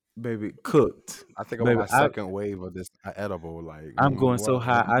 Baby, cooked. I think I'm on my second wave of this edible. Like, I'm going so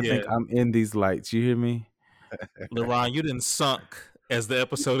high. I think Yeah. I'm in these lights. You hear me? LeRon, you didn't sunk as the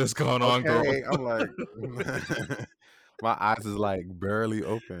episode is going on, girl. Okay, I'm like, my eyes is like barely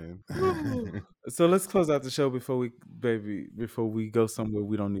open. So let's close out the show before we go somewhere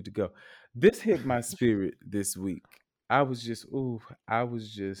we don't need to go. This hit my spirit this week. I was just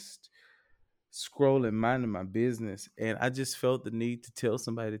scrolling, minding my business, and I just felt the need to tell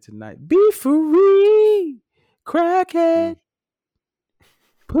somebody tonight, be free, crackhead.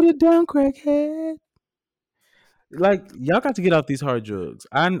 Put it down, crackhead. Like, y'all got to get off these hard drugs.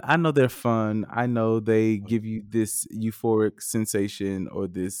 I know they're fun. I know they give you this euphoric sensation or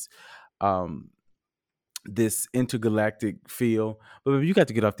this this intergalactic feel, but you got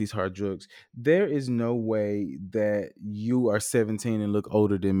to get off these hard drugs. There is no way that you are 17 and look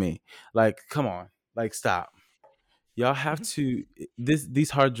older than me. Like, come on, like, stop. Y'all have to.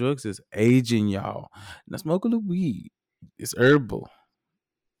 These hard drugs is aging y'all. Now, smoke a little weed. It's herbal.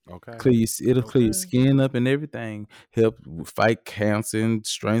 Okay. It'll clear your skin up and everything. Help fight cancer and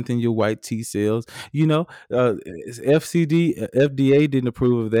strengthen your white T cells. FDA didn't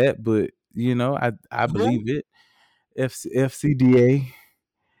approve of that, but I believe it. FCDA.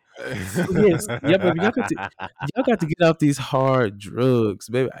 Yes, yeah, baby. Y'all got to get off these hard drugs,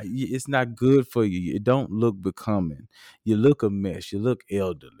 baby. It's not good for you. It don't look becoming. You look a mess. You look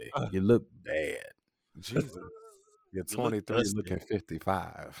elderly. You look bad. Jesus. You're 23, looking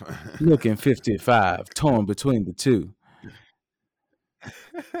 55. Looking 55, torn between the two.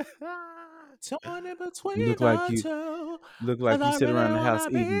 Torn in between You look like you sit around the house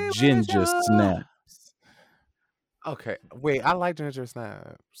eating ginger snaps. Okay, wait. I like ginger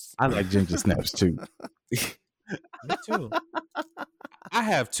snaps. I like ginger snaps too. Me too. I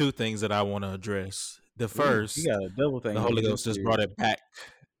have two things that I want to address. The first, you got a double thing. the Holy Ghost just brought it back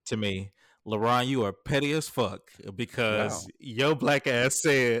to me. LeRon, you are petty as fuck because your black ass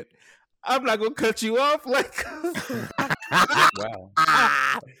said, I'm not going to cut you off. Like, wow.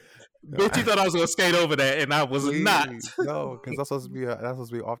 Bitch, you thought I was going to skate over that, and I was not. No, because that's supposed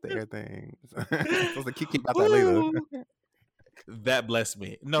to be off the air thing. Supposed to keep about that later. That blessed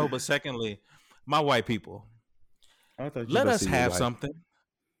me. No, but secondly, my white people, let us have something.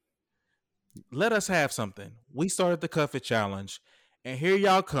 Let us have something. We started the Cuff It Challenge, and here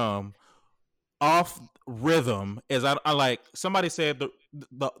y'all come off rhythm. As I like, somebody said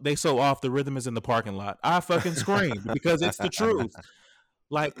they so off the rhythm is in the parking lot. I fucking screamed because it's the truth.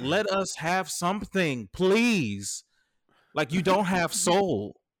 Like, let us have something, please. Like, you don't have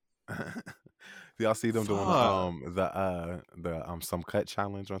soul. Do y'all see them doing the some cut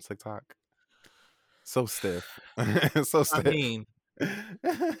challenge on TikTok? So stiff. So stiff. I mean,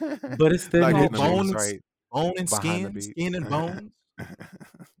 but it's their nature. Bone and skin, skin and bones.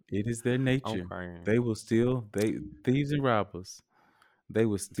 It is their nature. They will steal. Thieves and robbers. They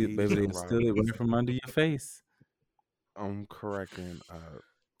will steal. Baby, they will steal it right from under your face. I'm correcting.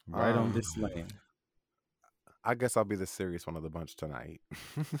 Right on this land. I guess I'll be the serious one of the bunch tonight.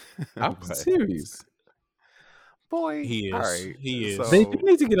 I'm serious. Boy, he is. All right. He is. So, they do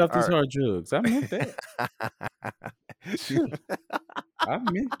need to get off these hard drugs. I meant that. I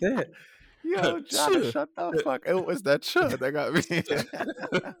meant that. Yo, John, shut the fuck. It was that shut that got me.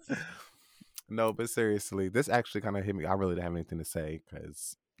 No, but seriously, this actually kind of hit me. I really didn't have anything to say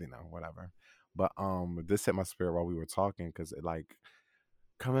because, whatever. But this hit my spirit while we were talking because it like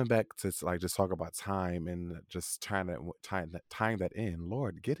coming back to like just talk about time and just tying that in.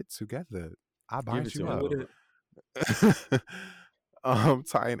 Lord, get it together. I bind you up.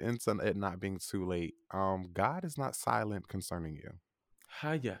 Tying into it not being too late. God is not silent concerning you.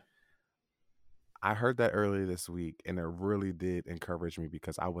 Hiya. I heard that earlier this week, and it really did encourage me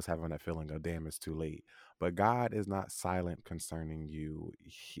because I was having that feeling of damn, it's too late. But God is not silent concerning you.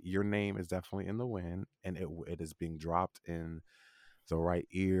 Your name is definitely in the wind, and it is being dropped in the right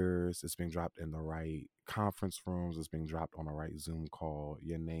ears. It's being dropped in the right conference rooms. It's being dropped on the right Zoom call.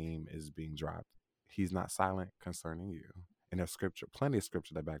 Your name is being dropped. He's not silent concerning you. And there's scripture, plenty of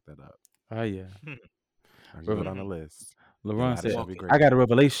scripture to back that up. Hiya. I can go down the list. LaRon said, I got a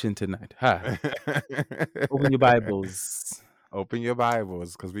revelation tonight. Hi. Open your Bibles. Open your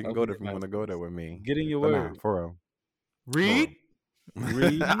Bibles, because we can go there if you want to go there with me. Get in your word. Nah, for real. Read.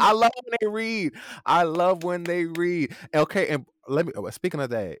 Read. I love when they read. I love when they read. Okay, and let me. Speaking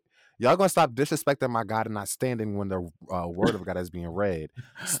of that, y'all gonna stop disrespecting my God and not standing when the word of God is being read.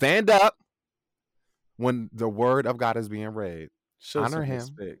 Stand up when the word of God is being read. Show honor him.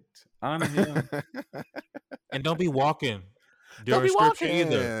 Respect. Honor him. And don't be walking. Don't be scripture walking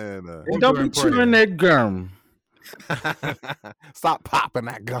either. And don't be chewing that gum. Stop popping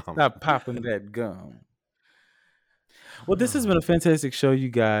that gum. Stop popping that gum. Well, this has been a fantastic show, you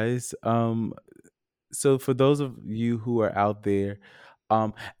guys. So for those of you who are out there,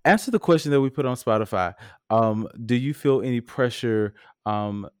 answer the question that we put on Spotify. Do you feel any pressure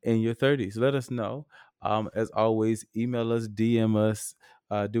in your 30s? Let us know. As always, email us, DM us,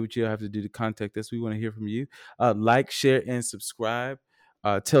 do what you have to do to contact us. We want to hear from you. Like, share, and subscribe.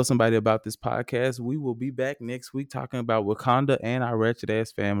 Tell somebody about this podcast. We will be back next week talking about Wakanda and our wretched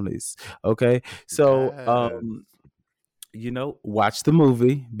ass families. Okay. So, watch the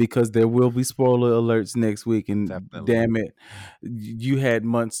movie because there will be spoiler alerts next week. And definitely. Damn it, you had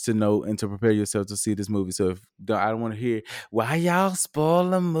months to know and to prepare yourself to see this movie. So I don't want to hear, why y'all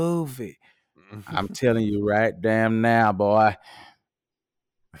spoil the movie? I'm telling you right damn now, boy.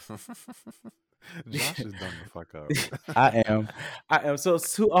 Josh is done the fuck up. I am. So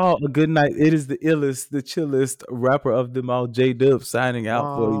to all, a good night. It is the illest, the chillest rapper of them all, J-Dub, signing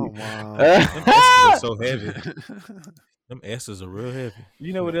out for you. Wow. Them S's are so heavy. Them S's are real heavy.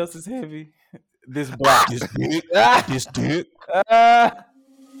 You know what else is heavy? This block. This dick. This dick.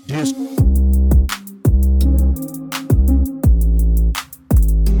 This